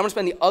 video a week, because I'm gonna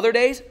spend the other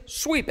days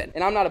sweeping.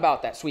 And I'm not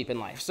about that sweeping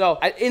life. So,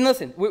 and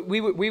listen,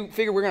 we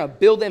figure we're gonna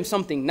build them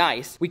something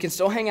nice. We can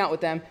still hang out with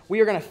them.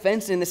 We are gonna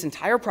fence in this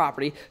entire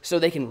property so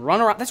they can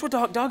run around. That's what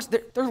dogs,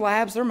 they're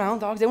labs, they're mountain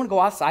dogs. They wanna go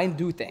outside and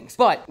do things.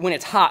 But when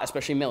it's hot,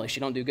 especially Millie, she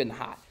don't do good in the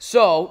hot.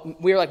 So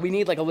we were like, we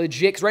need like a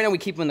legit, because right now we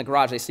keep them in the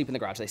garage. They sleep in the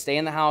garage. They stay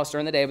in the house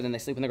during the day, but then they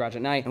sleep in the garage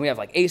at night. And we have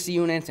like AC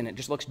units, and it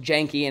just looks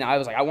janky. And I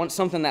was like, I want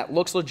something that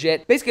looks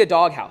legit. Basically a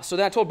dog house. So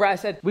then I told Brad, I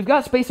said, we've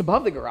got space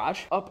above the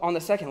garage, up on the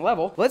 2nd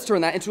level. Let's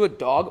turn that into a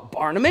dog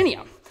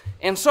barnuminium.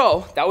 And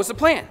so that was the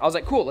plan. I was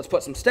like, cool, let's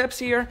put some steps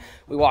here.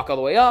 We walk all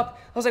the way up.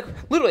 I was like,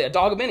 literally a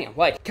dogominium,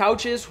 like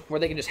couches where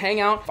they can just hang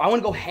out. If I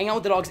want to go hang out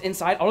with the dogs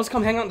inside, I'll just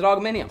come hang out in the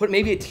dogominium. Put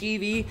maybe a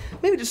TV,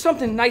 maybe just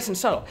something nice and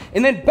subtle.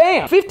 And then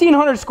bam,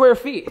 1,500 square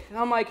feet. And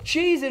I'm like,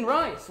 cheese and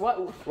rice.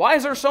 Why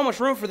is there so much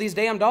room for these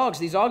damn dogs?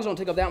 These dogs don't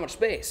take up that much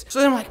space. So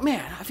then I'm like,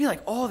 man, I feel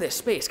like all this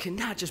space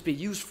cannot just be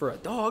used for a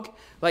dog.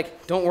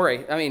 Like, don't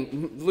worry. I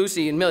mean,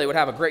 Lucy and Millie would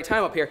have a great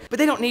time up here, but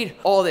they don't need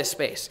all this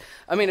space.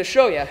 I mean, to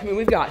show you, I mean,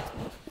 we've got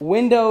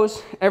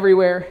windows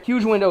everywhere.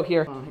 Huge window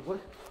here.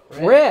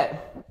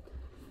 Red.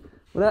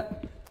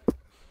 What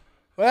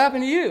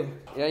happened to you?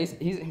 Yeah,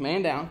 he's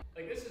man down.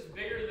 Like, this is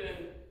bigger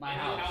than my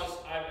house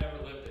I've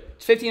ever lived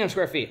It's 1,500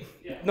 square feet.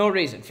 No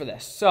reason for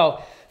this.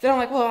 So then I'm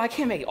like, well, I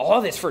can't make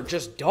all this for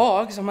just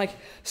dogs. I'm like,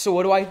 so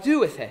what do I do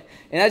with it?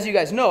 And as you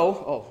guys know,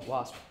 oh,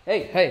 wasp.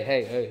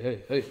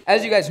 Hey.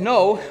 As you guys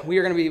know, we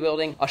are gonna be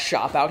building a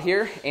shop out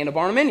here and a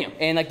barnuminium.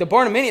 And like the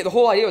barnuminium, the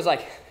whole idea was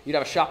like, you'd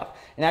have a shop.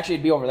 And actually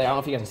it'd be over there. I don't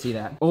know if you guys can see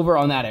that. Over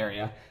on that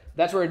area.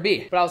 That's where it'd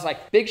be. But I was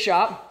like, big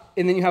shop.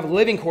 And then you have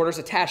living quarters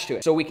attached to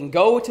it. So we can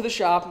go to the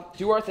shop,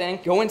 do our thing,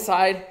 go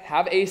inside,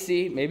 have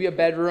AC, maybe a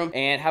bedroom,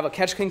 and have a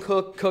catch, clean,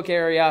 cook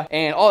area,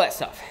 and all that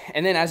stuff.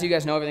 And then as you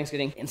guys know, everything's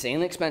getting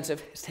insanely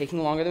expensive. It's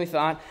taking longer than we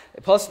thought.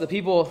 Plus the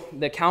people,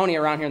 the county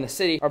around here in the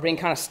city are being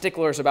kind of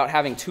sticklers about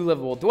having 2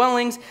 livable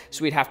dwellings.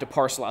 So we'd have to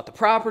parcel out the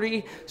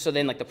property. So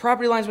then like the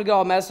property lines would get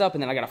all messed up,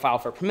 and then I got to file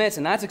for permits,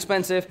 and that's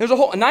expensive. There's a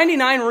whole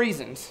 99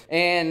 reasons,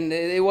 and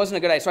it wasn't a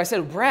good idea. So I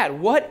said, Brad,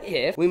 what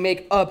if we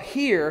make up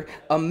here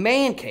a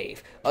man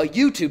cave, a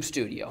YouTube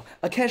studio,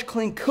 a catch,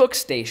 clean, cook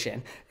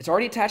station? It's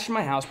already attached to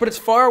my house, but it's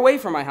far away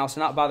from my house to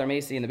not bother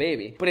Macy and the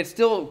baby. But it's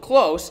still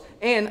close,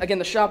 and again,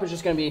 the shop is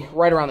just gonna be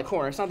right around the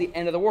corner. It's not the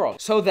end of the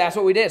world. So that's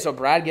what we did. So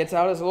Brad gets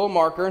out his little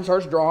marker and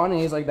starts drawing, and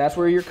he's like, that's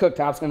where your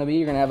cooktop's gonna be.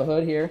 You're gonna have a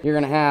hood here. You're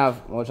gonna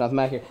have, well, it's nothing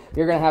back here.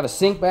 You're gonna have a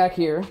sink back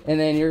here, and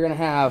then you're gonna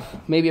have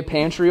maybe a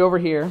pantry over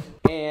here.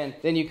 And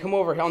then you come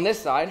over on this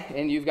side,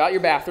 and you've got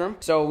your bathroom.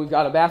 So we've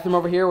got a bathroom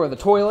over here with a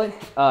toilet,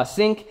 a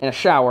sink, and a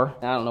shower.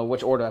 I don't know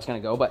which order that's gonna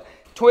go, but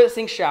toilet,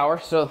 sink, shower.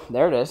 So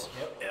there it is.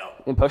 Yep.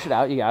 And push it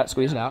out. You got it.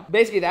 Squeeze it out.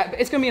 Basically that.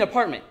 It's going to be an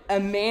apartment. A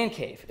man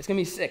cave. It's going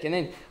to be sick. And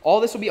then all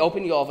this will be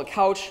open. You'll have a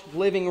couch,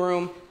 living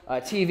room,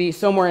 TV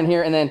somewhere in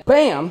here. And then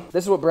bam,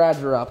 this is what Brad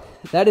drew up.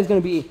 That is going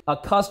to be a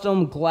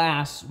custom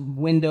glass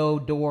window,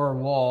 door,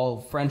 wall,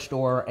 French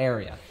door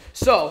area.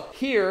 So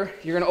here,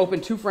 you're going to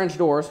open 2 French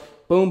doors.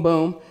 Boom,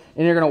 boom.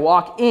 And you're going to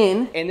walk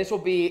in. And this will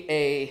be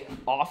a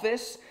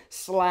office /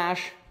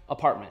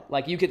 apartment.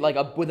 Like you could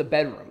with a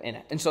bedroom in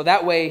it. And so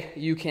that way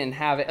you can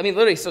have it. I mean,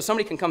 literally, so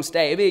somebody can come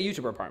stay. It'd be a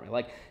YouTuber apartment.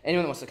 Like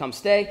anyone that wants to come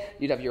stay,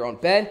 you'd have your own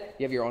bed,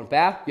 you have your own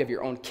bath, you have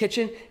your own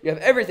kitchen, you have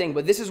everything.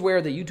 But this is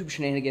where the YouTube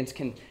shenanigans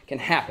can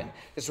happen.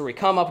 This is where we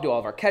come up, do all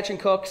of our catch and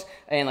cooks.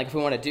 And like if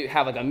we want to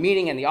have like a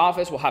meeting in the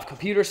office, we'll have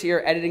computers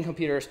here, editing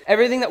computers.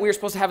 Everything that we were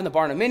supposed to have in the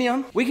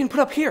barnuminium, we can put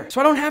up here. So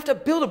I don't have to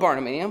build a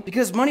barnuminium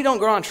because money don't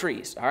grow on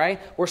trees, all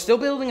right? We're still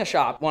building a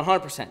shop,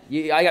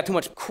 100%. I got too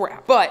much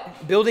crap.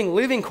 But building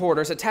living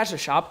quarters attached to the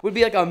shop would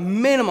be like a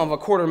minimum of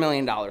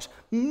 $250,000.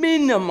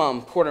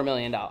 Minimum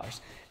 $250,000.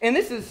 And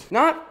this is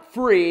not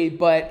free,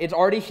 but it's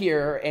already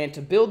here. And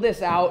to build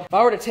this out, if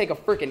I were to take a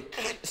freaking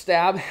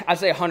stab, I'd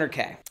say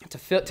 100K.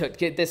 To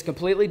get this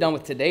completely done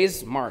with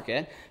today's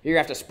market, you're gonna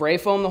have to spray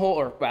foam the whole,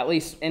 or at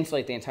least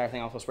insulate the entire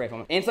thing, also spray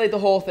foam. Insulate the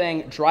whole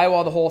thing,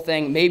 drywall the whole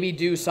thing, maybe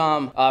do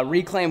some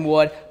reclaimed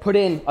wood, put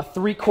in a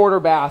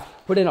 3/4 bath,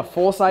 put in a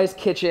full-size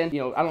kitchen.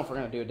 You know, I don't know if we're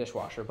gonna do a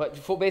dishwasher, but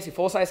basically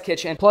full-size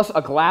kitchen, plus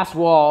a glass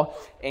wall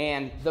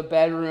and the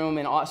bedroom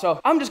and all. So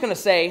I'm just gonna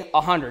say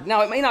 100.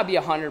 Now it may not be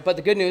 100, but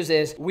the good news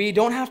is we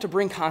don't have to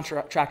bring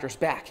contractors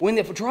back. When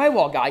the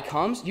drywall guy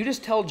comes, you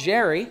just tell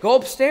Jerry, go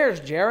upstairs,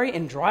 Jerry,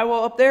 and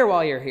drywall up there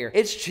while you're here.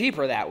 It's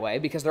cheaper that way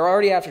because they're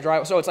already after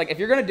drywall. So it's like if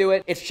you're gonna do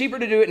it, it's cheaper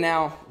to do it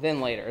now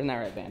than later. Isn't that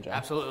right, Banjo?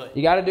 Absolutely.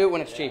 You gotta do it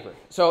when it's cheaper.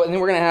 So and then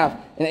we're gonna have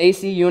an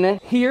AC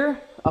unit here,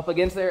 up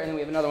against there, and then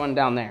we have another one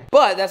down there.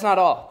 But that's not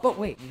all. But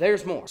wait,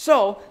 there's more.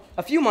 So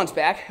a few months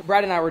back,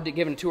 Brad and I were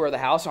giving a tour of the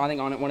house, I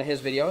think on one of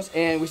his videos,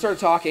 and we started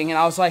talking, and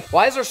I was like,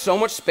 why is there so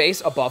much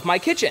space above my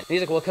kitchen? And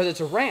he's like, well, because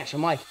it's a ranch.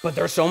 I'm like, but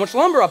there's so much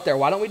lumber up there.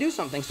 Why don't we do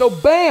something? So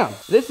bam,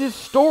 this is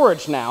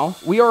storage now.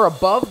 We are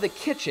above the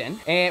kitchen,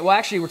 and well,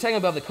 actually, we're taking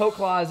above the coat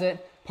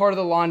closet, part of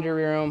the laundry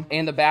room,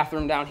 and the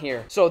bathroom down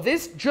here. So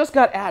this just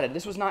got added.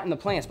 This was not in the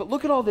plans, but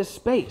look at all this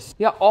space.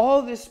 Yeah,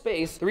 all this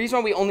space. The reason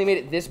why we only made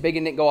it this big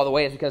and didn't go all the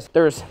way is because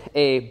there's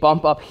a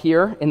bump up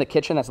here in the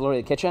kitchen. That's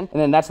literally the kitchen.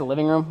 And then that's the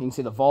living room. You can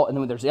see the vault, and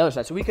then there's the other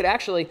side. So we could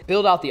actually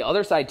build out the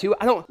other side too.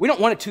 We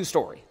don't want a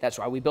 2-story. That's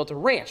why we built a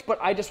ranch. But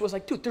I just was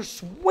like, dude,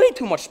 there's way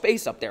too much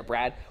space up there,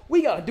 Brad.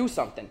 We gotta do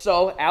something.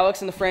 So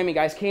Alex and the framing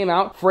guys came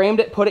out, framed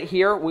it, put it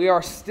here. We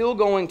are still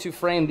going to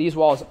frame these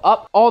walls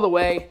up all the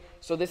way.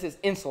 So this is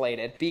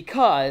insulated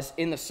because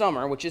in the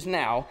summer, which is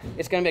now,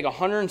 it's gonna be like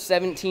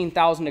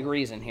 117,000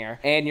 degrees in here.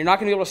 And you're not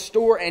gonna be able to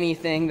store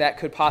anything that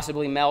could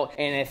possibly melt.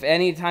 And if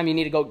any time you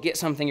need to go get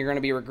something, you're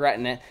gonna be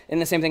regretting it.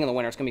 And the same thing in the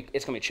winter, it's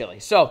gonna be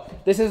chilly. So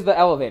this is the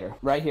elevator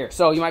right here.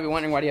 So you might be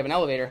wondering, why do you have an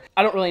elevator?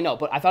 I don't really know,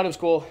 but I thought it was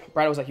cool.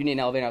 Brad was like, you need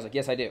an elevator. I was like,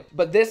 yes, I do.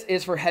 But this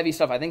is for heavy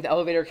stuff. I think the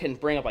elevator can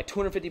bring up like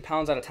 250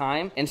 pounds at a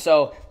time. And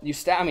so you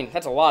stack, I mean,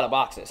 that's a lot of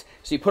boxes.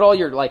 So you put all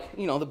your like,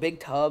 you know, the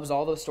big tubs,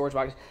 all those storage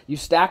boxes, you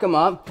stack them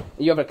up.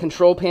 You have a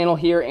control panel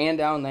here and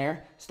down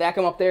there. Stack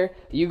them up there.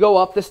 You go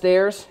up the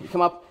stairs. You come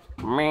up.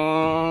 And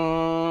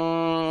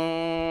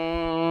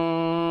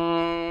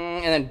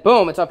then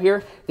boom, it's up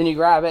here. Then you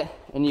grab it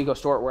and you go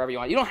store it wherever you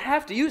want. You don't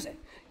have to use it.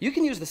 You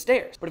can use the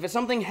stairs, but if it's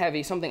something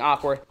heavy, something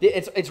awkward,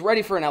 it's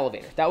ready for an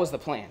elevator. That was the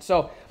plan.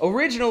 So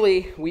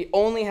originally, we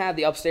only had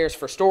the upstairs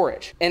for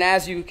storage. And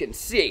as you can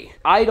see,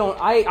 I know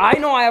I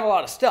have a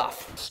lot of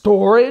stuff.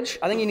 Storage?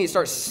 I think you need to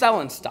start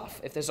selling stuff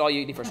if this is all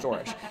you need for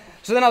storage.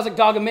 So then I was like,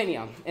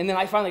 dogominium. And then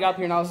I finally got up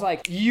here and I was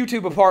like,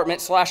 YouTube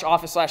apartment slash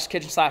office slash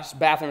kitchen slash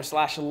bathroom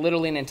slash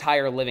literally an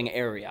entire living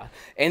area.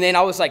 And then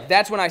I was like,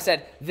 that's when I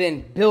said,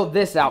 then build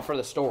this out for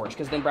the storage.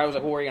 Because then Brad was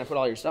like, well, where are you going to put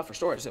all your stuff for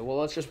storage? I said, well,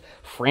 let's just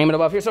frame it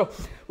above here. So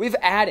we've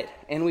added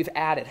and we've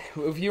added.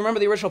 If you remember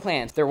the original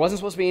plans, there wasn't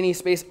supposed to be any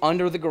space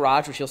under the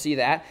garage, which you'll see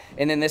that.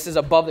 And then this is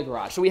above the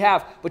garage. So we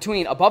have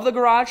between above the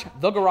garage,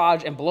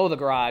 and below the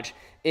garage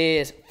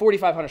is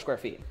 4,500 square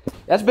feet.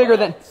 That's bigger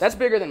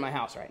than my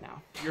house right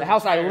now. The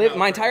house I live,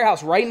 my entire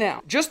house right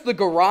now. Just the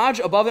garage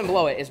above and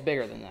below it is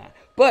bigger than that.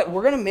 But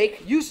we're gonna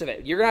make use of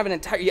it. You're gonna have an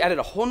entire, you added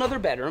a whole nother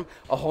bedroom,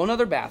 a whole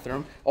nother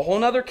bathroom, a whole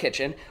nother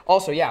kitchen.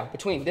 Also, yeah,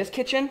 between this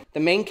kitchen, the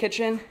main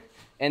kitchen,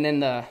 and then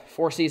the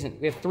Four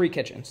Seasons, we have 3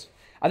 kitchens.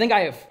 I think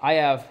I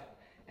have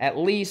at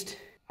least,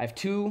 I have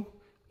 2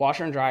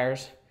 washer and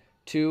dryers,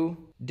 2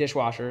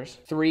 dishwashers,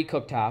 3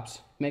 cooktops.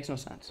 Makes no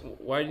sense.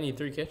 Why do you need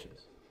 3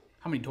 kitchens?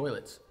 How many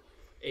toilets?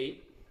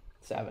 8.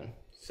 7.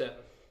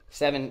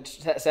 7.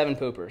 7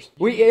 poopers.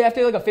 You have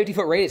to do like a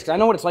 50-foot radius, because I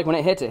know what it's like when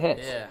it hits, it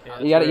hits. Yeah.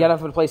 You gotta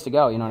have a place to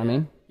go, you know what I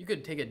mean? You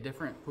could take a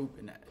different poop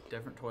in a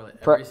different toilet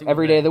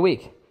Every day of the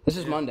week. This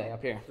is Monday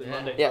up here.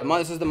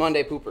 This is the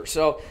Monday pooper.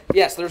 So,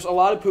 yes, there's a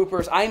lot of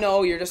poopers. I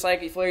know you're just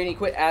like, Flair, you need to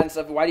quit adding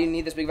stuff. Why do you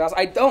need this big house?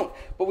 I don't.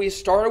 But we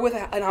started with,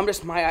 and I'm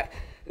just,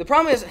 the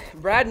problem is,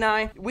 Brad and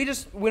I,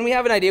 when we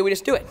have an idea, we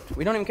just do it.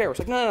 We don't even care. We're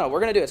like, no,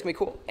 we're going to do it. It's going to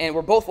be cool. And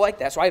we're both like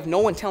that, so I have no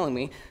one telling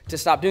me to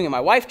stop doing it. My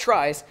wife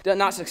tries,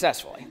 not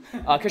successfully,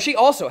 because she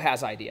also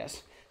has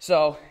ideas.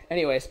 So,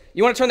 anyways,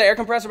 you want to turn the air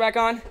compressor back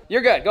on?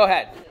 You're good. Go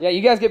ahead. Yeah, you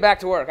guys get back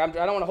to work. I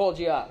don't want to hold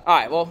you up. All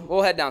right, well,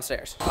 we'll head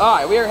downstairs. All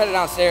right, we are headed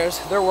downstairs.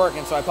 They're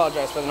working, so I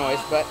apologize for the noise,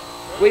 but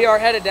we are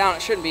headed down.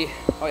 It shouldn't be.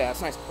 Oh, yeah,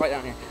 it's nice right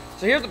down here.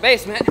 So here's the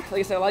basement.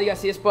 Like I said, a lot of you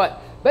guys see this,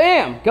 but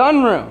bam,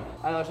 gun room.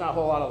 I know there's not a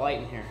whole lot of light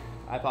in here.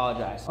 I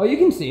apologize. Oh, you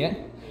can see it.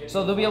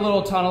 So there'll be a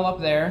little tunnel up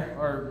there,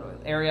 or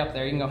area up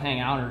there. You can go hang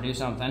out or do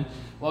something.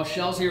 Well,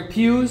 shelves here,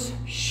 pews,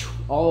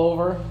 all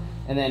over.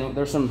 And then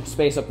there's some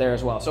space up there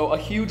as well. So a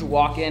huge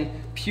walk-in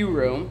pew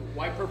room.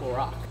 Why purple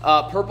rock?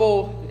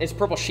 It's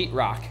purple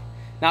sheetrock,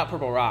 not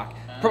purple rock.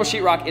 Purple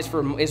sheetrock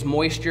is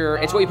moisture.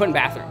 It's what you put in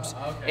bathrooms.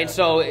 Okay, and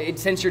so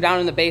since you're down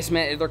in the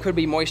basement, there could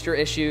be moisture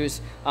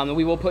issues.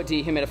 We will put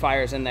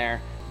dehumidifiers in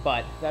there,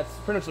 but that's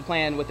pretty much the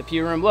plan with the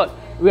pew room. Look,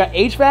 we got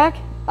HVAC.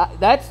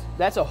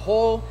 That's a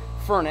whole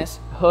furnace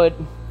hood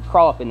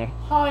crawl up in there.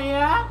 Oh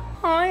yeah.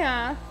 Oh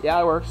yeah.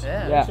 Yeah, it works.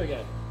 Yeah. So we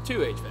got 2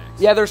 HVACs.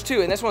 Yeah, there's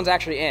 2, and this one's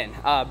actually in.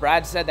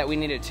 Brad said that we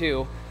needed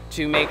 2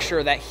 to make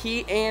sure that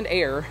heat and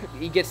air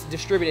gets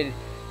distributed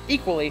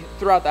equally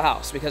throughout the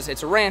house, because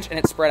it's a ranch and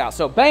it's spread out.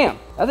 So bam,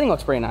 that thing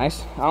looks pretty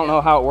nice. I don't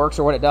know how it works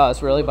or what it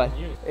does really, but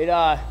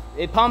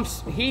it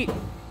pumps heat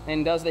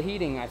and does the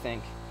heating, I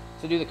think.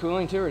 So do the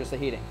cooling too, or just the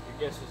heating?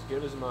 Your guess is as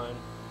good as mine.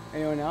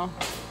 Anyone know?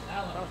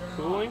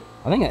 Cooling?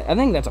 I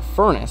think that's a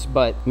furnace,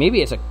 but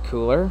maybe it's a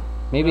cooler.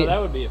 Maybe no,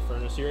 that would be a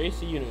furnace. Your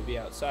AC unit would be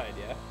outside,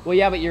 yeah. Well,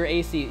 yeah, but your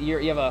AC, you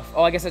have a.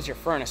 Oh, I guess that's your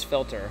furnace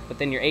filter. But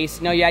then your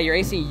AC. No, yeah, your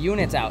AC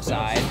unit's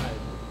outside.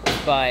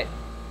 But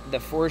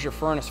where's your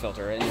furnace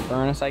filter? In your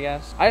furnace, I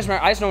guess. I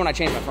just know when I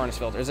change my furnace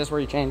filter. Is this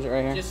where you change it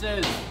right here?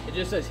 It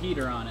just says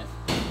heater on it.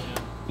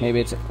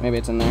 Maybe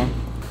it's in there.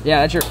 Yeah,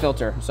 that's your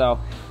filter. So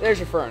there's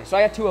your furnace. So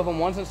I got 2 of them.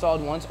 One's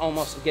installed, one's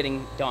almost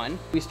getting done.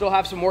 We still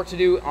have some work to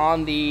do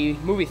on the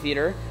movie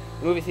theater.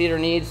 The movie theater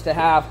needs to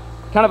have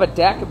kind of a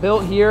deck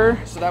built here,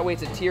 so that way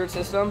it's a tiered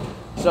system.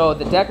 So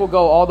the deck will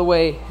go all the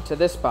way to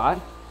this spot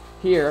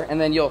here, and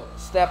then you'll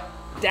step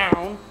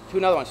down to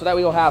another one. So that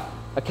way you'll have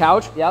a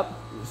couch. Yep.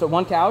 So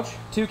 1 couch,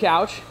 2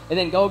 couch, and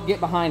then go get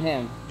behind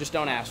him. Just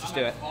don't ask, just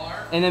do it.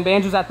 And then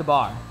Banjo's at the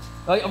bar.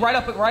 Like, right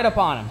up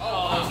on him.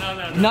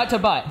 Oh, no. Nut to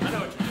butt. I know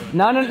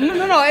what you're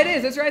doing. No, it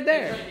is. It's right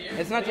there.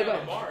 It's not to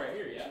butt. Bar right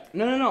here, yeah.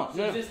 No.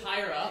 So is this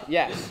higher up?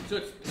 Yes. So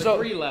it's the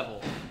 3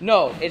 level.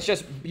 No, it's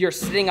just you're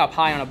sitting up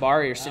high on a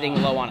bar, or you're sitting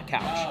low on a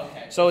couch. Oh,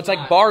 okay. So it's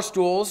like bar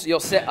stools. You'll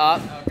sit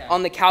up. Okay.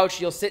 On the couch,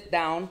 you'll sit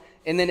down,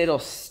 and then it'll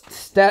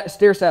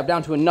stair step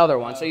down to another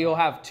one. So you'll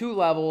have 2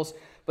 levels.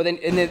 But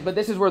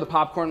this is where the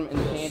popcorn and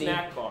the candy.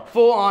 Snack bar.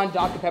 Full on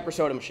Dr. Pepper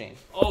soda machine.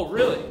 Oh,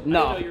 really?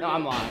 No,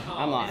 I'm lying.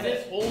 I'm lying. Is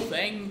this whole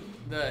thing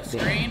the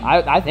screen?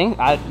 I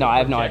have no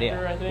idea.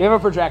 Projector, I think? We have a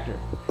projector.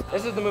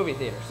 This is the movie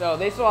theater. So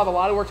they still have a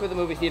lot of work with the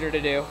movie theater to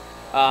do.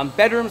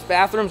 Bedrooms,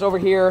 bathrooms over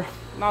here.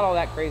 Not all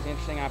that crazy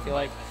interesting, I feel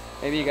like.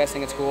 Maybe you guys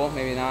think it's cool,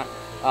 maybe not.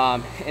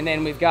 And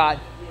then we've got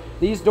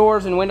these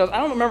doors and windows. I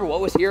don't remember what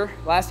was here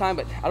last time,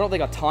 but I don't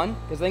think a ton,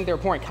 because I think they were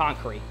pouring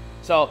concrete.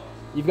 So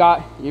you've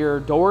got your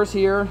doors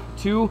here,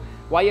 2.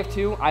 Why you have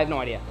 2? I have no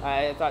idea.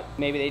 I thought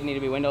maybe they need to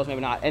be windows,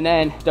 maybe not. And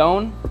then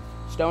stone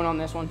on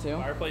this one too.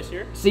 Fireplace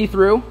here?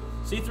 See-through.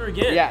 See-through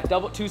again? Yeah,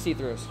 2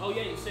 see-throughs. Oh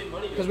yeah, you save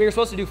money. Because we were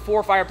supposed to do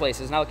 4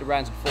 fireplaces, and I looked at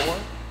Brad and said 4.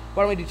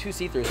 Why don't we do 2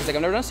 see-throughs? He's like,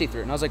 I've never done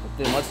see-through. And I was like,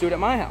 then let's do it at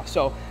my house.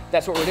 So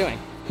that's what we're doing.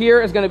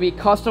 Here is going to be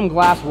custom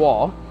glass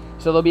wall.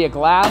 So there'll be a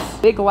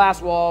big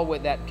glass wall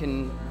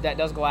that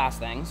does glass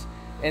things.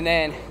 And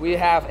then we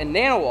have a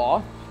nano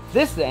wall.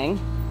 This thing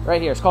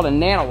right here, it's called a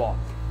nano wall.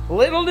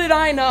 Little did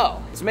I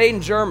know, it's made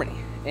in Germany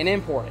and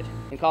imported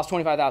and cost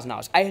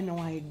 $25,000. I had no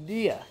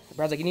idea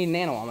Brad's like, you need a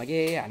Nana wall. I'm like,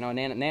 yeah. No,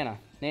 Nana.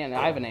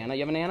 I have a Nana.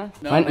 You have a Nana?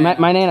 No,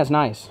 my Nana's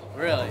nice.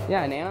 Really?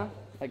 Yeah, Nana.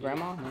 Like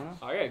grandma, Nana.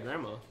 Oh, yeah,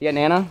 grandma. Yeah,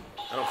 Nana.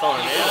 I don't call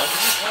her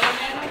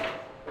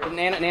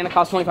Nana. Nana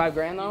costs 25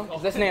 grand though?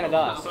 'Cause this Nana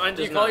does. Mine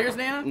does not. yours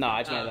Nana? No,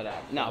 I just made that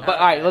up. No, but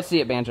all right, let's see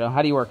it, Banjo.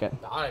 How do you work it?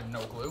 I have no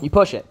clue. You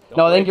push it.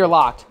 No, I think you're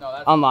locked. No,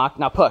 that's Unlocked.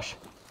 Now push.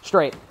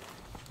 Straight.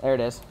 There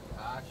it is.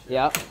 Gotcha.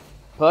 Yep.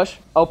 Push.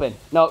 Open.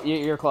 No,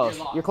 you're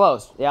closed. You're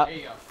closed. Yep. There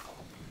you go.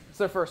 It's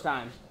their first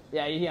time.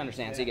 Yeah, he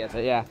understands. He gets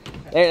it. Yeah.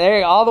 There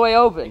you go. All the way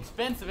open.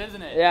 Expensive,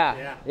 isn't it?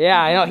 Yeah.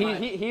 Yeah, I know.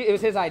 It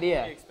was his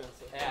idea. Expensive.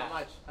 Yeah. How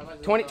much? How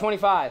much?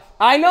 25.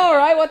 I know,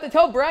 right? What to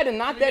tell Brad and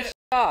knock that shit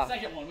off.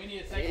 Second one. We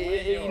need a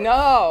second one.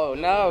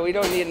 No, we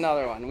don't need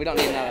another one. We don't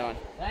need another one.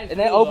 And then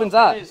it opens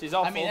up.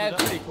 I mean,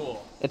 that's pretty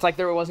cool. It's like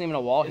there wasn't even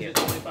a wall here.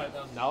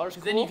 $25,000.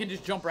 Because then you can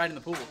just jump right in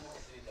the pool.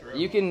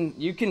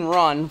 You can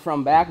run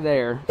from back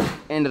there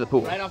into the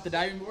pool. Right off the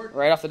diving board?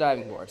 Right off the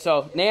diving board.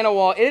 So Nana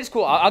wall, it is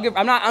cool. I'm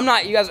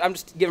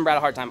just giving Brad a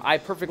hard time. I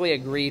perfectly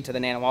agree to the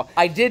Nana wall.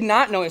 I did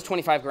not know it was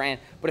 25 grand,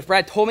 but if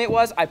Brad told me it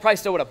was, I probably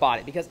still would have bought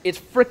it because it's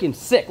freaking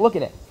sick. Look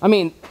at it. I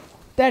mean,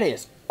 that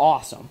is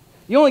awesome.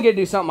 You only get to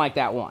do something like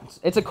that once.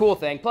 It's a cool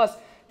thing. Plus,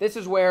 this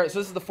is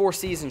the Four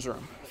Seasons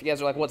room. If you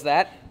guys are like, what's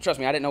that? Trust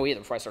me, I didn't know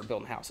either before I started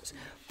building houses.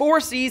 Four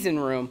Season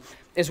room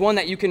is one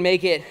that you can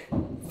make it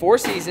 4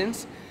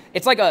 seasons.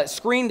 It's like a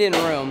screened-in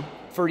room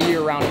for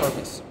year-round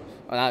purpose.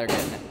 Oh, now they're doing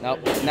it. Nope.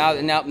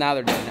 Now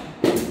they're doing it.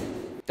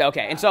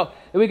 Okay, and so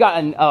we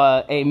got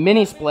a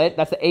mini split.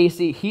 That's the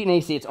AC, heat and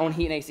AC, its own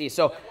heat and AC.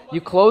 So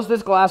you close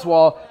this glass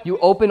wall, you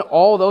open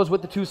all those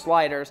with the 2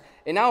 sliders,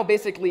 and now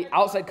basically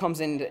outside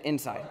comes into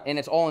inside, and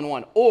it's all in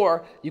one.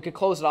 Or you could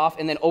close it off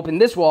and then open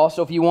this wall.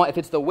 So if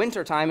it's the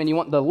winter time and you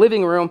want the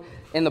living room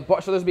and the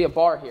bar, so there's be a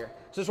bar here.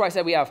 So this is why I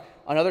said we have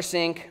another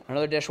sink,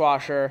 another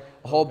dishwasher,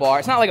 a whole bar.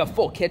 It's not like a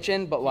full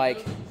kitchen, but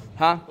like.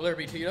 Huh? Will there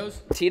be Tito's?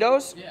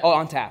 Tito's? Yeah. Oh,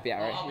 on tap,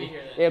 yeah, right. I'll be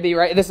here then. It'll be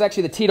right. This is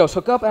actually the Tito's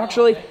hookup,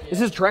 actually.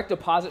 This is direct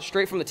deposit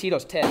straight from the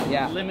Tito's tip,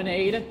 yeah.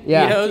 Lemonade?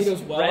 Yeah. Tito's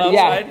well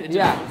Yeah, outside?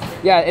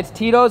 yeah, it's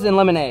Tito's and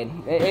lemonade.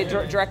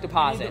 Direct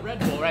deposit. The Red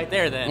Bull right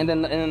there then. And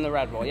then the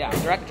Red Bull, yeah,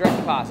 direct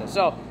deposit.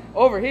 So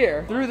over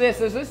here, through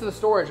this is the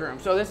storage room.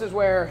 So this is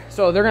where,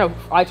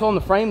 I told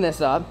them to frame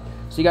this up.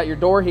 So you got your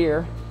door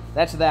here.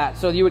 That's that.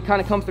 So you would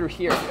kind of come through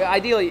here.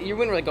 Ideally, you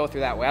wouldn't really go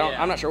through that way.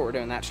 I'm not sure what we're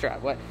doing that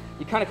strap, but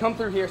you kind of come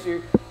through here. So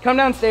you come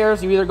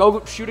downstairs, you either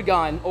go shoot a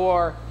gun,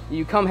 or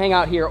you come hang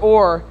out here,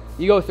 or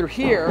you go through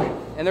here,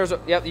 and there's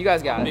yep, you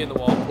guys got it. Me in the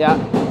wall. Yeah.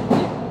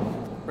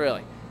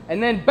 Really.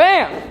 And then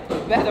bam!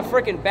 The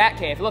freaking bat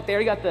cave. Look, they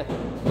already got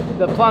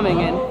the plumbing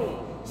in.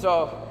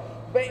 So,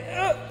 you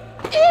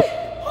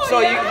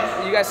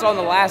guys saw in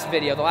the last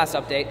video, the last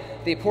update,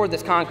 they poured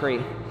this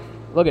concrete.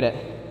 Look at it.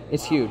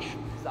 It's huge.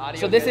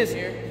 So this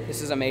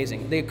is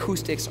amazing. The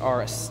acoustics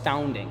are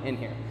astounding in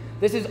here.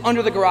 This is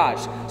under the garage.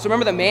 So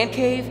remember the man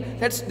cave?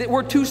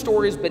 We're 2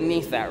 stories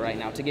beneath that right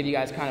now to give you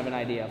guys kind of an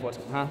idea of what's,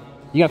 huh?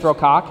 You gonna throw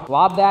cock?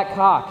 Lob that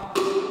cock.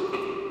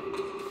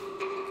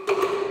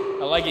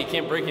 I like it. You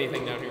can't break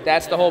anything down here.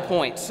 That's the whole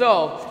point.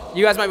 So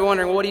you guys might be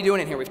wondering, well, what are you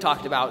doing in here? We've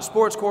talked about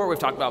sports court, we've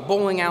talked about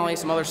bowling alley,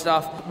 some other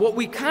stuff. What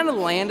we kind of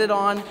landed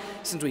on,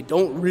 since we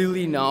don't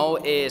really know,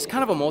 is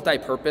kind of a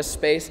multi-purpose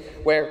space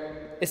where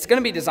it's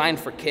gonna be designed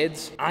for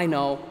kids. I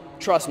know,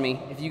 trust me,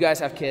 if you guys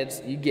have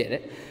kids, you get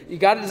it. You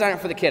gotta design it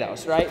for the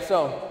kiddos, right?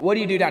 So what do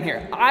you do down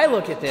here? I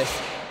look at this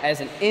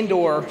as an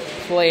indoor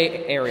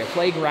play area,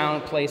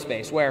 playground, play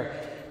space, where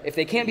if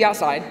they can't be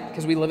outside,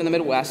 because we live in the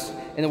Midwest,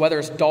 and the weather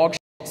is dog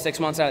shit 6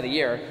 months out of the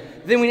year,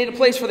 then we need a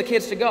place for the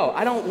kids to go.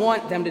 I don't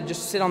want them to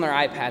just sit on their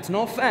iPads.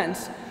 No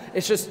offense,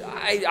 it's just,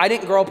 I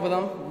didn't grow up with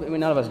them. I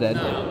mean, none of us did.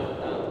 No.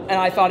 And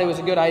I thought it was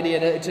a good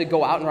idea to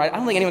go out and ride. I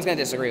don't think anyone's gonna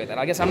disagree with it.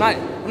 I guess I'm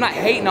not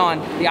hating on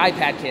the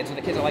iPad kids or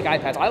the kids that like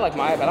iPads. I like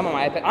my iPad, I'm on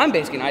my iPad. I'm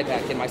basically an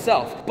iPad kid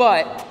myself.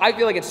 But I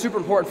feel like it's super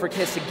important for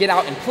kids to get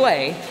out and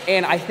play.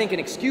 And I think an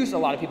excuse a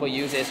lot of people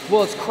use is,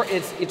 well,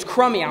 it's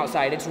crummy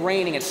outside, it's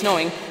raining, it's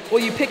snowing.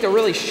 Well, you picked a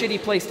really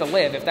shitty place to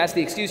live if that's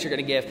the excuse you're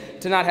gonna give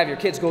to not have your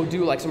kids go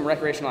do like some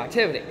recreational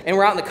activity. And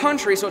we're out in the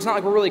country, so it's not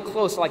like we're really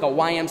close to like a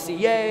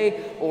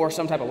YMCA or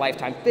some type of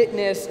Lifetime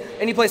Fitness,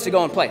 any place to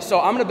go and play. So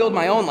I'm gonna build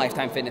my own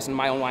Lifetime Fitness in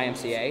my own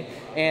YMCA,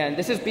 and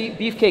this is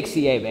Beefcake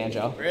CA,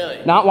 Banjo. Really?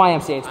 Not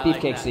YMCA, it's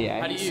Beefcake CA.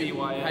 How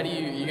do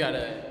you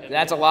gotta...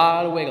 That's a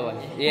lot of wiggling.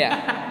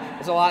 Yeah.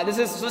 It's a lot. This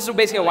is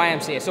basically a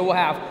YMCA. So we'll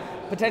have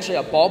potentially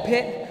a ball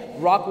pit,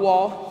 rock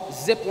wall,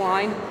 zip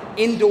line,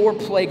 indoor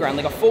playground,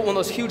 like a full one of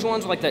those huge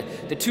ones with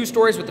like the 2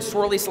 stories with the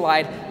swirly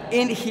slide.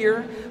 In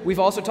here, we've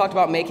also talked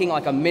about making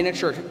like a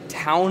miniature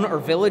town or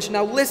village.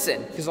 Now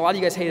listen, because a lot of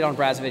you guys hated on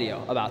Brad's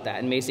video about that,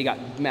 and Macy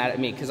got mad at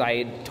me because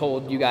I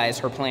told you guys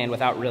her plan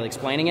without really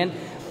explaining it.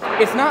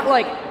 It's not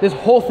like this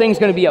whole thing's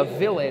gonna be a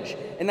village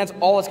and that's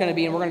all it's gonna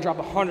be, and we're gonna drop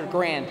 100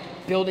 grand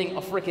building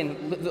a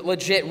freaking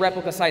legit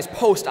replica-sized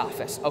post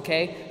office,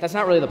 okay? That's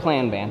not really the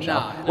plan, Banjo.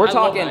 Nah, we're I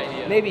talking love that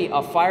idea. maybe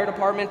a fire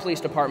department, police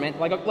department,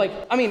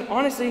 I mean,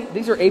 honestly,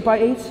 these are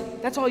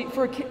 8x8s. That's all,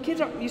 for a kid, kids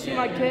aren't, you see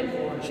my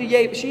kid? She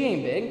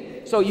ain't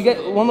big. So you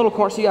get one little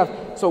corner, so you have,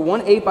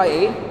 one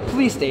 8x8,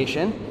 police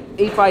station,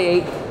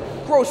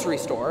 8x8 grocery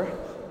store,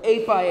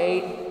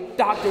 8x8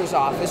 doctor's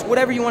office,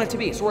 whatever you want it to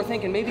be. So we're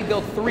thinking maybe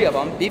build 3 of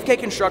them. Beefcake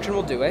Construction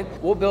will do it.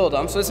 We'll build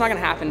them. So it's not gonna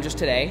happen just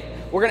today.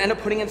 We're gonna end up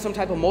putting in some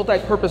type of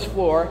multi-purpose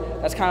floor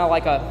that's kind of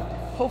like a,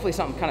 hopefully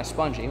something kind of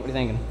spongy. What are you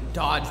thinking?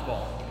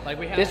 Dodgeball. Like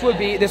we have. This would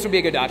be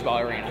a good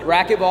dodgeball arena.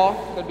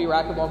 Racquetball, could be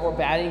racquetball for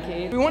batting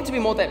cage. We want it to be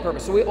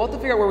multi-purpose, so we'll have to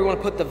figure out where we want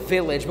to put the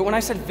village. But when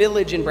I said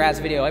village in Brad's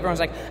video, everyone's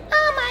like,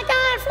 oh my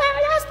God, Flair,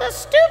 that's the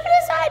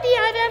stupidest idea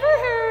I've ever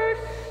heard.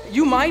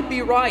 You might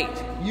be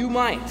right, you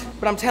might.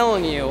 But I'm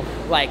telling you,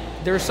 like,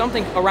 there's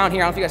something around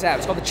here, I don't know if you guys have,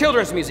 it's called the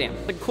Children's Museum.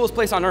 It's like the coolest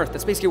place on earth.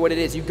 That's basically what it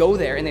is. You go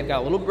there and they've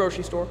got a little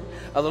grocery store,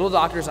 a little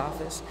doctor's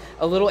office,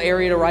 a little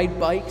area to ride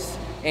bikes,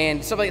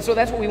 and stuff like that. So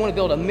that's what we want to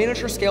build, a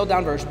miniature scaled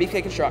down version of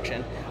Beefcake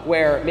Construction,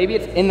 where maybe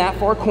it's in that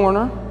far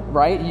corner,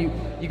 right?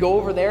 You go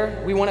over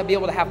there. We want to be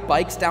able to have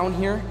bikes down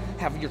here,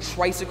 have your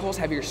tricycles,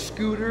 have your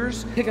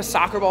scooters, pick a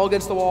soccer ball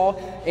against the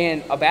wall,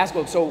 and a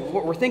basketball. So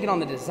what we're thinking on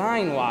the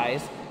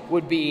design-wise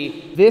would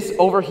be this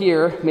over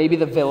here, maybe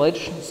the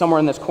village, somewhere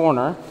in this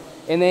corner.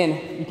 And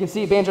then you can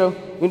see, Banjo, you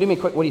want to do me a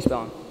quick, what are you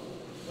spelling?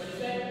 What'd you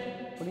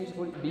say?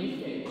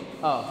 Beefcake.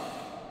 Oh,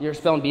 you're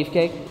spelling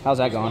beefcake? How's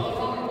that going?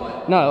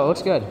 No, it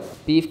looks good.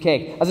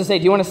 Beefcake. I was gonna say,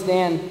 do you want to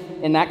stand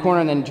in that corner,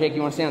 and then Jake,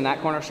 you want to stand in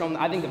that corner? Show them,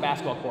 I think, the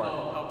basketball court.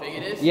 Oh, how big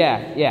it is?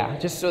 Yeah,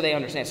 just so they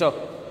understand.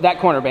 So that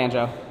corner,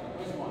 Banjo,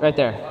 right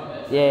there.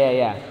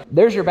 Yeah.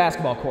 There's your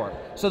basketball court.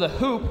 So the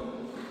hoop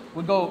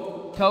would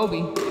go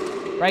Kobe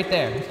right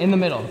there in the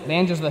middle.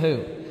 Banjo's the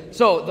hoop.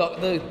 So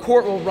the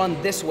court will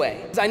run this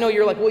way. I know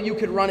you're like, well, you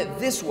could run it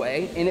this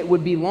way and it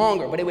would be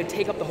longer, but it would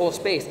take up the whole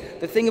space.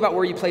 The thing about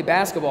where you play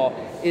basketball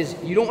is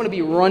you don't want to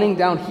be running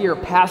down here,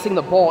 passing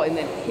the ball, and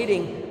then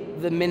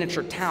hitting the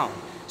miniature town.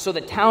 So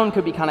the town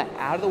could be kind of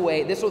out of the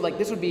way. This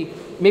would be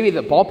maybe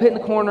the ball pit in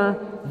the corner,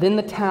 then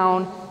the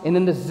town, and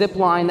then the zip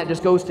line that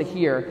just goes to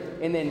here.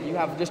 And then you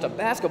have just a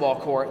basketball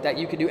court that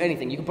you could do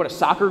anything. You can put a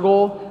soccer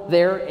goal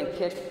there and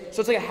kick. So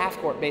it's like a half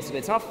court, basically.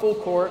 It's not a full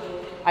court.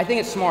 I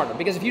think it's smarter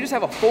because if you just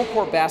have a full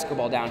court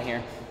basketball down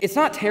here, it's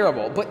not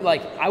terrible, but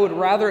like I would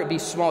rather it be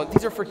small.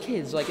 These are for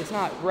kids. Like it's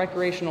not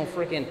recreational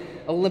freaking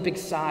Olympic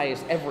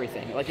size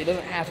everything. Like it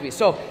doesn't have to be.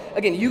 So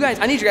again, you guys,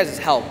 I need your guys'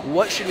 help.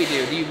 What should we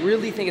do? Do you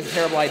really think it's a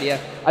terrible idea?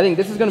 I think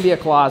this is gonna be a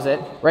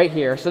closet right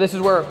here. So this is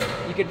where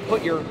you could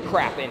put your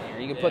crap in here.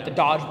 You could put the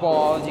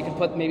dodgeballs, you can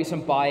put maybe some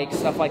bikes,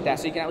 stuff like that.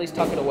 So you can at least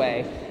tuck it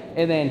away.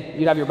 And then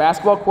you'd have your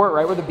basketball court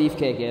right where the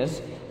beefcake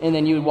is. And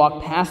then you would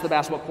walk past the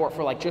basketball court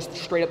for like just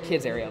straight up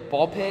kids area.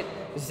 Ball pit,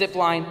 zip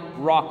line,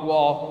 rock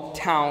wall,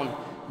 town,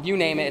 you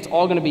name it. It's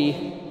all gonna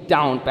be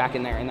down back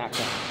in there in that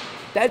corner.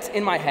 That's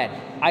in my head.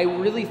 I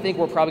really think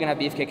we're probably gonna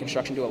have Beefcake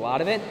Construction do a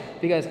lot of it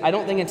because I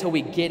don't think until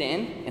we get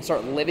in and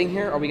start living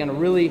here are we gonna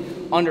really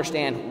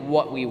understand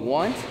what we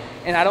want.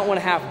 And I don't wanna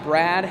have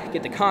Brad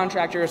get the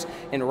contractors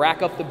and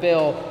rack up the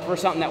bill for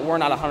something that we're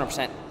not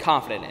 100%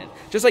 confident in.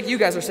 Just like you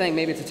guys are saying,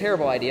 maybe it's a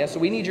terrible idea, so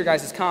we need your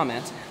guys'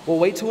 comments. We'll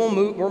wait till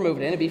we're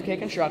moving in, a Beefcake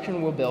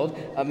Construction, we'll build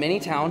a mini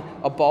town,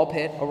 a ball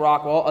pit, a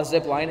rock wall, a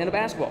zip line, and a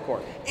basketball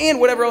court. And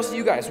whatever else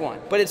you guys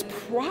want. But it's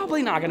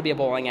probably not gonna be a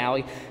bowling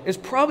alley. It's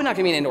probably not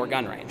gonna be an indoor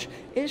gun range.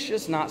 It's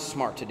just not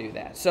smart to do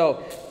that.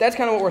 So that's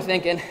kind of what we're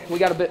thinking. We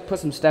gotta put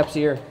some steps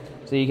here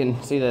so you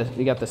can see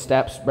you got the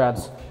steps.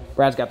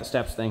 Brad's got the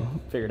steps thing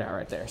figured out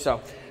right there.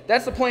 So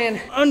that's the plan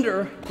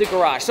under the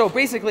garage. So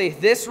basically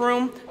this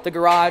room, the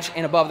garage,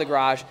 and above the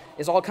garage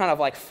is all kind of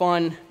like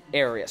fun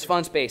areas,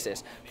 fun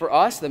spaces. For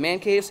us, the man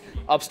caves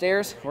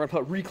upstairs, we're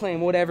gonna put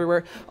reclaimed wood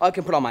everywhere. I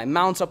can put all my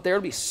mounts up there,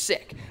 it'll be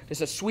sick.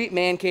 It's a sweet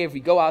man cave,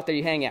 you go out there,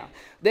 you hang out.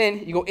 Then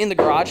you go in the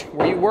garage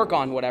where you work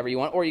on whatever you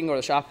want, or you can go to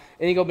the shop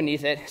and you go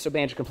beneath it so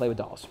Banjo can play with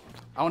dolls.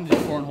 I want to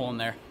do cornhole in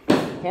there.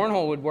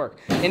 Cornhole would work.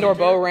 Indoor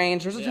bow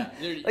range. Like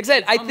I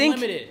said, I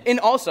think, and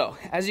also,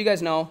 as you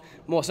guys know,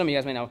 well, some of you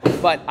guys may know,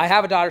 but I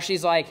have a daughter,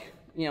 she's like,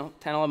 10,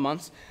 11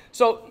 months.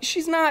 So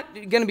she's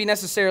not gonna be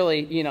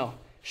necessarily,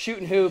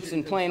 shooting hoops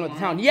and playing with the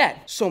town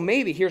yet. So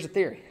maybe, here's a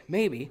theory,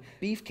 maybe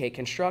Beefcake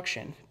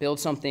Construction build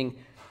something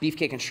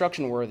Beefcake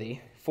Construction worthy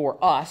for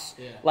us,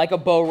 like a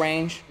bow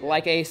range,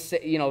 like a,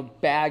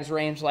 bags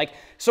range,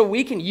 so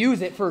we can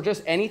use it for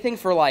just anything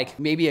for like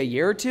maybe a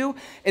year or two.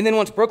 And then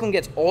once Brooklyn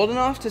gets old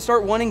enough to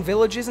start wanting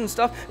villages and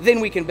stuff, then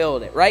we can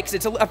build it, right?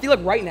 Because I feel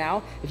like right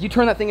now, if you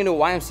turn that thing into a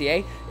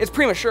YMCA, it's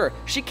premature.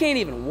 She can't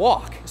even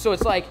walk. So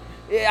it's like,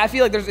 I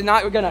feel like there's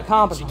not gonna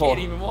accomplish the whole.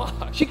 She can't even walk.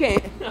 She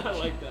can't. I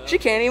like that. She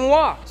can't even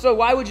walk. So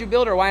why would you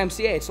build her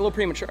YMCA? It's a little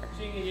premature.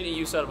 She ain't getting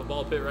use out of a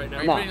ball pit right now.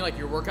 Are you putting like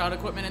your workout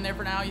equipment in there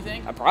for now, you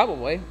think?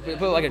 Probably. Yeah,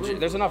 put like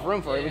there's enough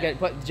room for it. We could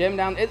put gym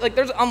down.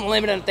 There's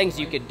unlimited things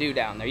you could do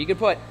down there. You could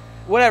put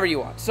whatever you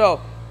want. So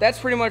that's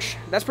pretty much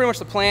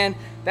the plan.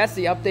 That's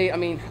the update. I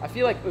mean, I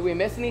feel like we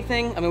missed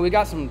anything. I mean, we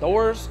got some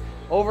doors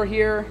over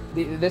here.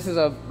 This is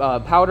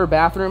a powder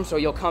bathroom, so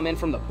you'll come in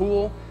from the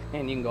pool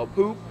and you can go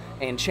poop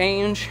and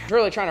change. I'm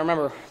really trying to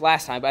remember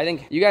last time, but I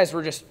think you guys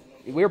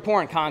we were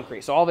pouring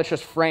concrete, so all of it's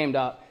just framed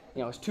up.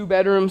 It's 2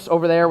 bedrooms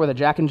over there with a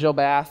Jack and Jill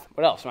bath.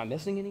 What else? Am I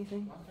missing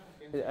anything?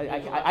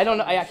 I don't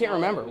know. I can't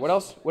remember. What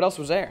else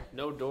was there?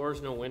 No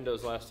doors, no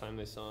windows last time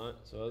they saw it.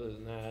 So other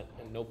than that,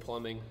 and no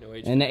plumbing, no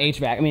HVAC. And the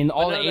HVAC. I mean,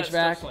 all the none of that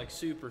HVAC. stuff's like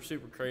super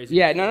crazy.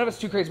 Yeah, none of it's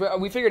too crazy. But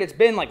we figured it's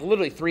been like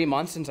literally 3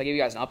 months since I gave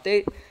you guys an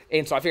update.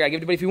 And so I figured I'd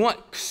give it, but if you want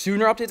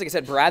sooner updates, like I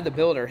said, Brad the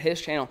Builder,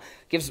 his channel,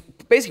 gives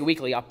basically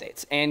weekly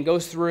updates and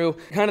goes through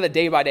kind of the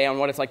day by day on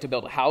what it's like to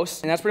build a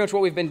house. And that's pretty much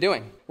what we've been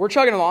doing. We're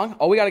chugging along.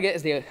 All we got to get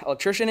is the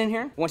electrician in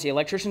here. Once the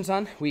electrician's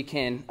done, we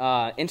can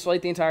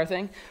insulate the entire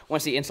thing.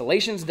 Once the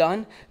insulation's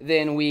done,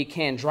 then we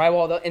can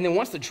drywall and then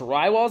once the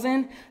drywall's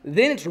in,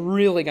 then it's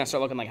really gonna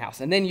start looking like a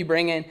house. And then you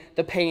bring in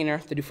the painter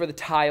to do for the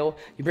tile,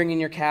 you bring in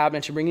your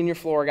cabinets, you bring in your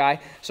floor guy.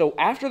 So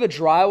after the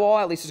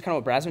drywall, at least it's kind of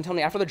what Brad's been telling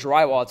me, after the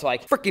drywall, it's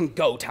like freaking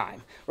go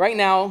time. Right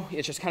now,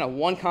 it's just kind of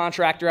one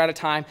contractor at a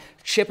time,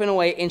 chipping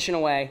away, inching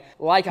away.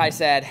 Like I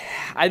said,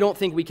 I don't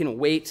think we can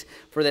wait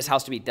for this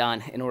house to be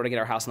done in order to get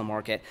our house on the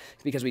market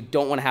because we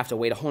don't want to have to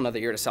wait a whole nother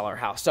year to sell our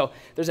house. So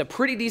there's a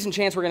pretty decent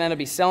chance we're going to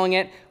end up selling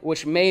it,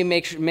 which may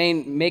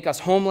make us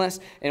homeless,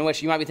 in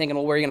which you might be thinking,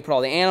 well, where are you going to put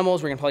all the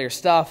animals? Where are you going to put all your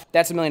stuff?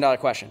 That's $1 million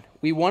question.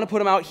 We want to put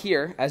them out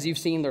here. As you've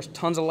seen, there's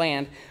tons of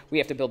land. We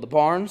have to build the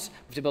barns.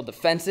 We have to build the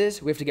fences.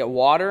 We have to get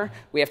water.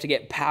 We have to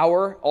get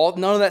power.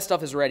 None of that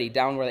stuff is ready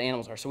down where the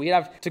animals are. So we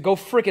have to go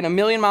freaking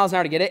 1,000,000 miles an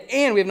hour to get it,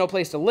 and we have no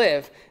place to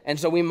live. And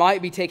so we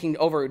might be taking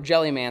over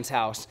Jellyman's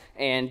house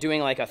and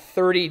doing like a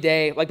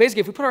 30-day, like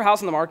basically if we put our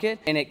house on the market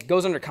and it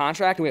goes under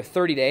contract and we have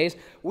 30 days,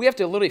 we have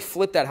to literally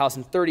flip that house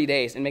in 30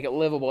 days and make it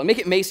livable and make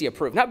it Macy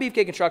approved, not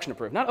Beefcake Construction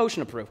approved, not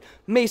Ocean approved,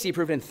 Macy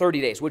approved in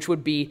 30 days, which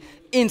would be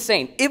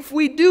insane. If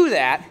we do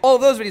that, all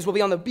of those videos will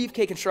be on the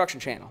Beefcake Construction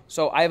channel.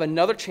 So I have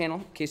another channel,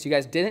 in case you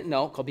guys didn't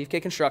know, called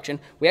Beefcake Construction.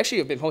 We actually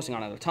have been posting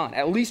on it a ton,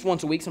 at least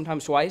once a week,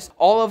 sometimes twice,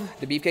 all of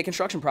the Beefcake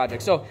Construction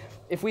projects. So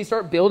if we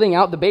start building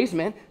out the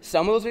basement,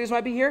 some of those videos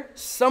might be here,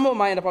 some of them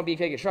might end up on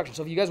Beefcake Construction.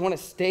 So if you guys want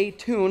to stay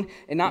tuned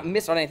and not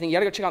miss on anything, you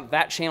gotta go check out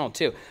that channel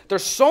too.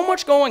 There's so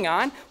much going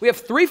on. We have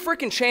 3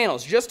 freaking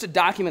channels just to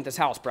document this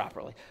house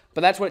properly.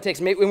 But that's what it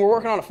takes. Maybe we're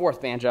working on a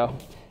 4th, Banjo.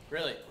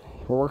 Really?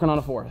 We're working on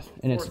a 4th,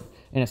 and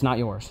it's not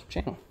yours.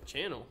 Channel.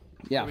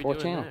 Yeah,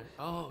 4th channel.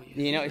 Oh,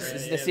 yeah. You know,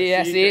 see,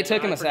 it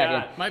took him a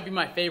second. Might be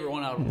my favorite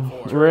one out of the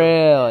 4.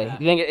 Really? Yeah.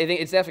 You think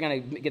it's definitely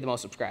gonna get the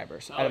most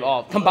subscribers out of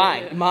all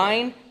combined. Yeah.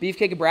 Mine,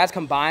 Beefcake and Brad's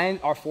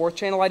combined, our 4th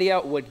channel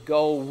idea would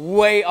go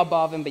way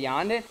above and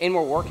beyond it, and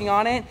we're working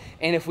on it.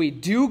 And if we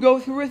do go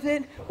through with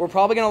it, we're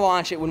probably gonna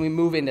launch it when we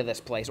move into this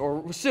place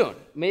or soon.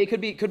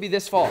 Maybe it could be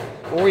this fall,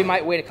 or we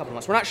might wait a couple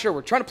months. We're not sure.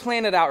 We're trying to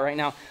plan it out right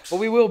now, but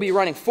we will be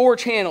running 4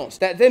 channels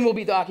that then will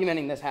be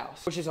documenting this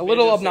house, which is a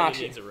little obnoxious.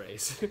 He needs a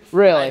raise.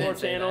 Really? 4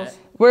 channels.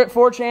 We're at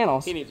 4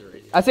 channels. He needs a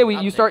raise. I say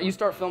you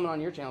start filming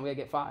on your channel. We gotta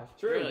get 5.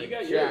 True, you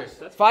got yours.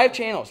 Yeah. 5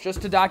 channels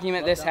just to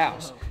document this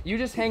house. You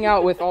just hang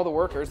out with all the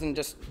workers and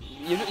just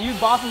you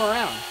boss them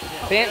around.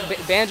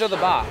 Banjo the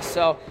boss.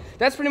 So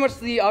that's pretty much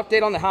the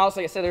update on the house.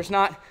 Like I said,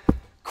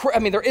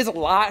 there is a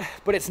lot,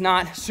 but it's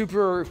not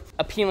super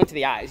appealing to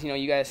the eyes. You know,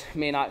 you guys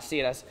may not see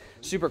it as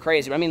super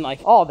crazy, but I mean, like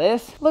all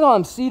this. Look at all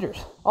them cedars.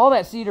 All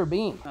that cedar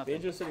beam.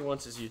 Banjo said he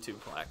wants his YouTube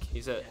plaque.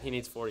 He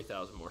needs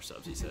 40,000 more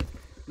subs. He said.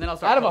 Then I'll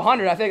start out of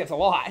 100, I think it's a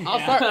lot.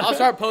 I'll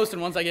start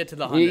posting once I get to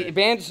the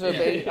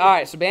 100. All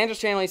right, so Banjo's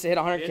channel needs to hit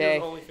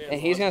 100K,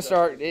 and he's gonna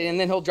start, and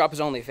then he'll drop his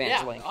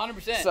OnlyFans link.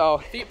 100%. So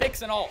feet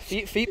pics and all.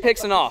 Feet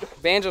pics and all.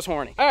 Banjo's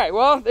horny. All right,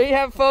 well there you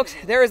have it, folks.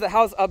 There is the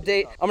house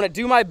update. I'm gonna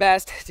do my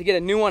best to get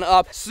a new one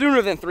up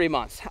sooner than 3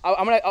 months.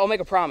 I'll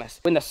make a promise.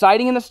 When the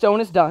siding and the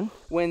stone is done,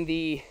 when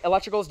the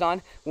electrical is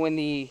done, when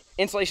the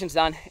insulation's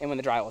done, and when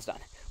the drywall is done,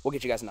 we'll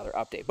get you guys another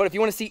update. But if you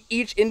want to see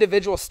each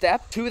individual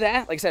step to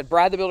that, like I said,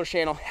 Brad the Builder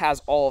channel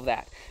has all of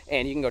that,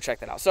 and you can go check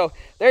that out. So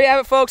there you have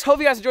it, folks. Hope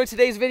you guys enjoyed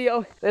today's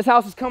video. This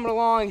house is coming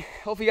along.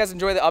 Hope you guys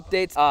enjoy the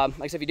updates.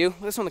 Like I said, if you do,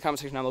 let us know in the comment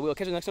section down below. We'll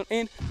catch you in the next one,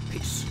 and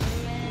peace.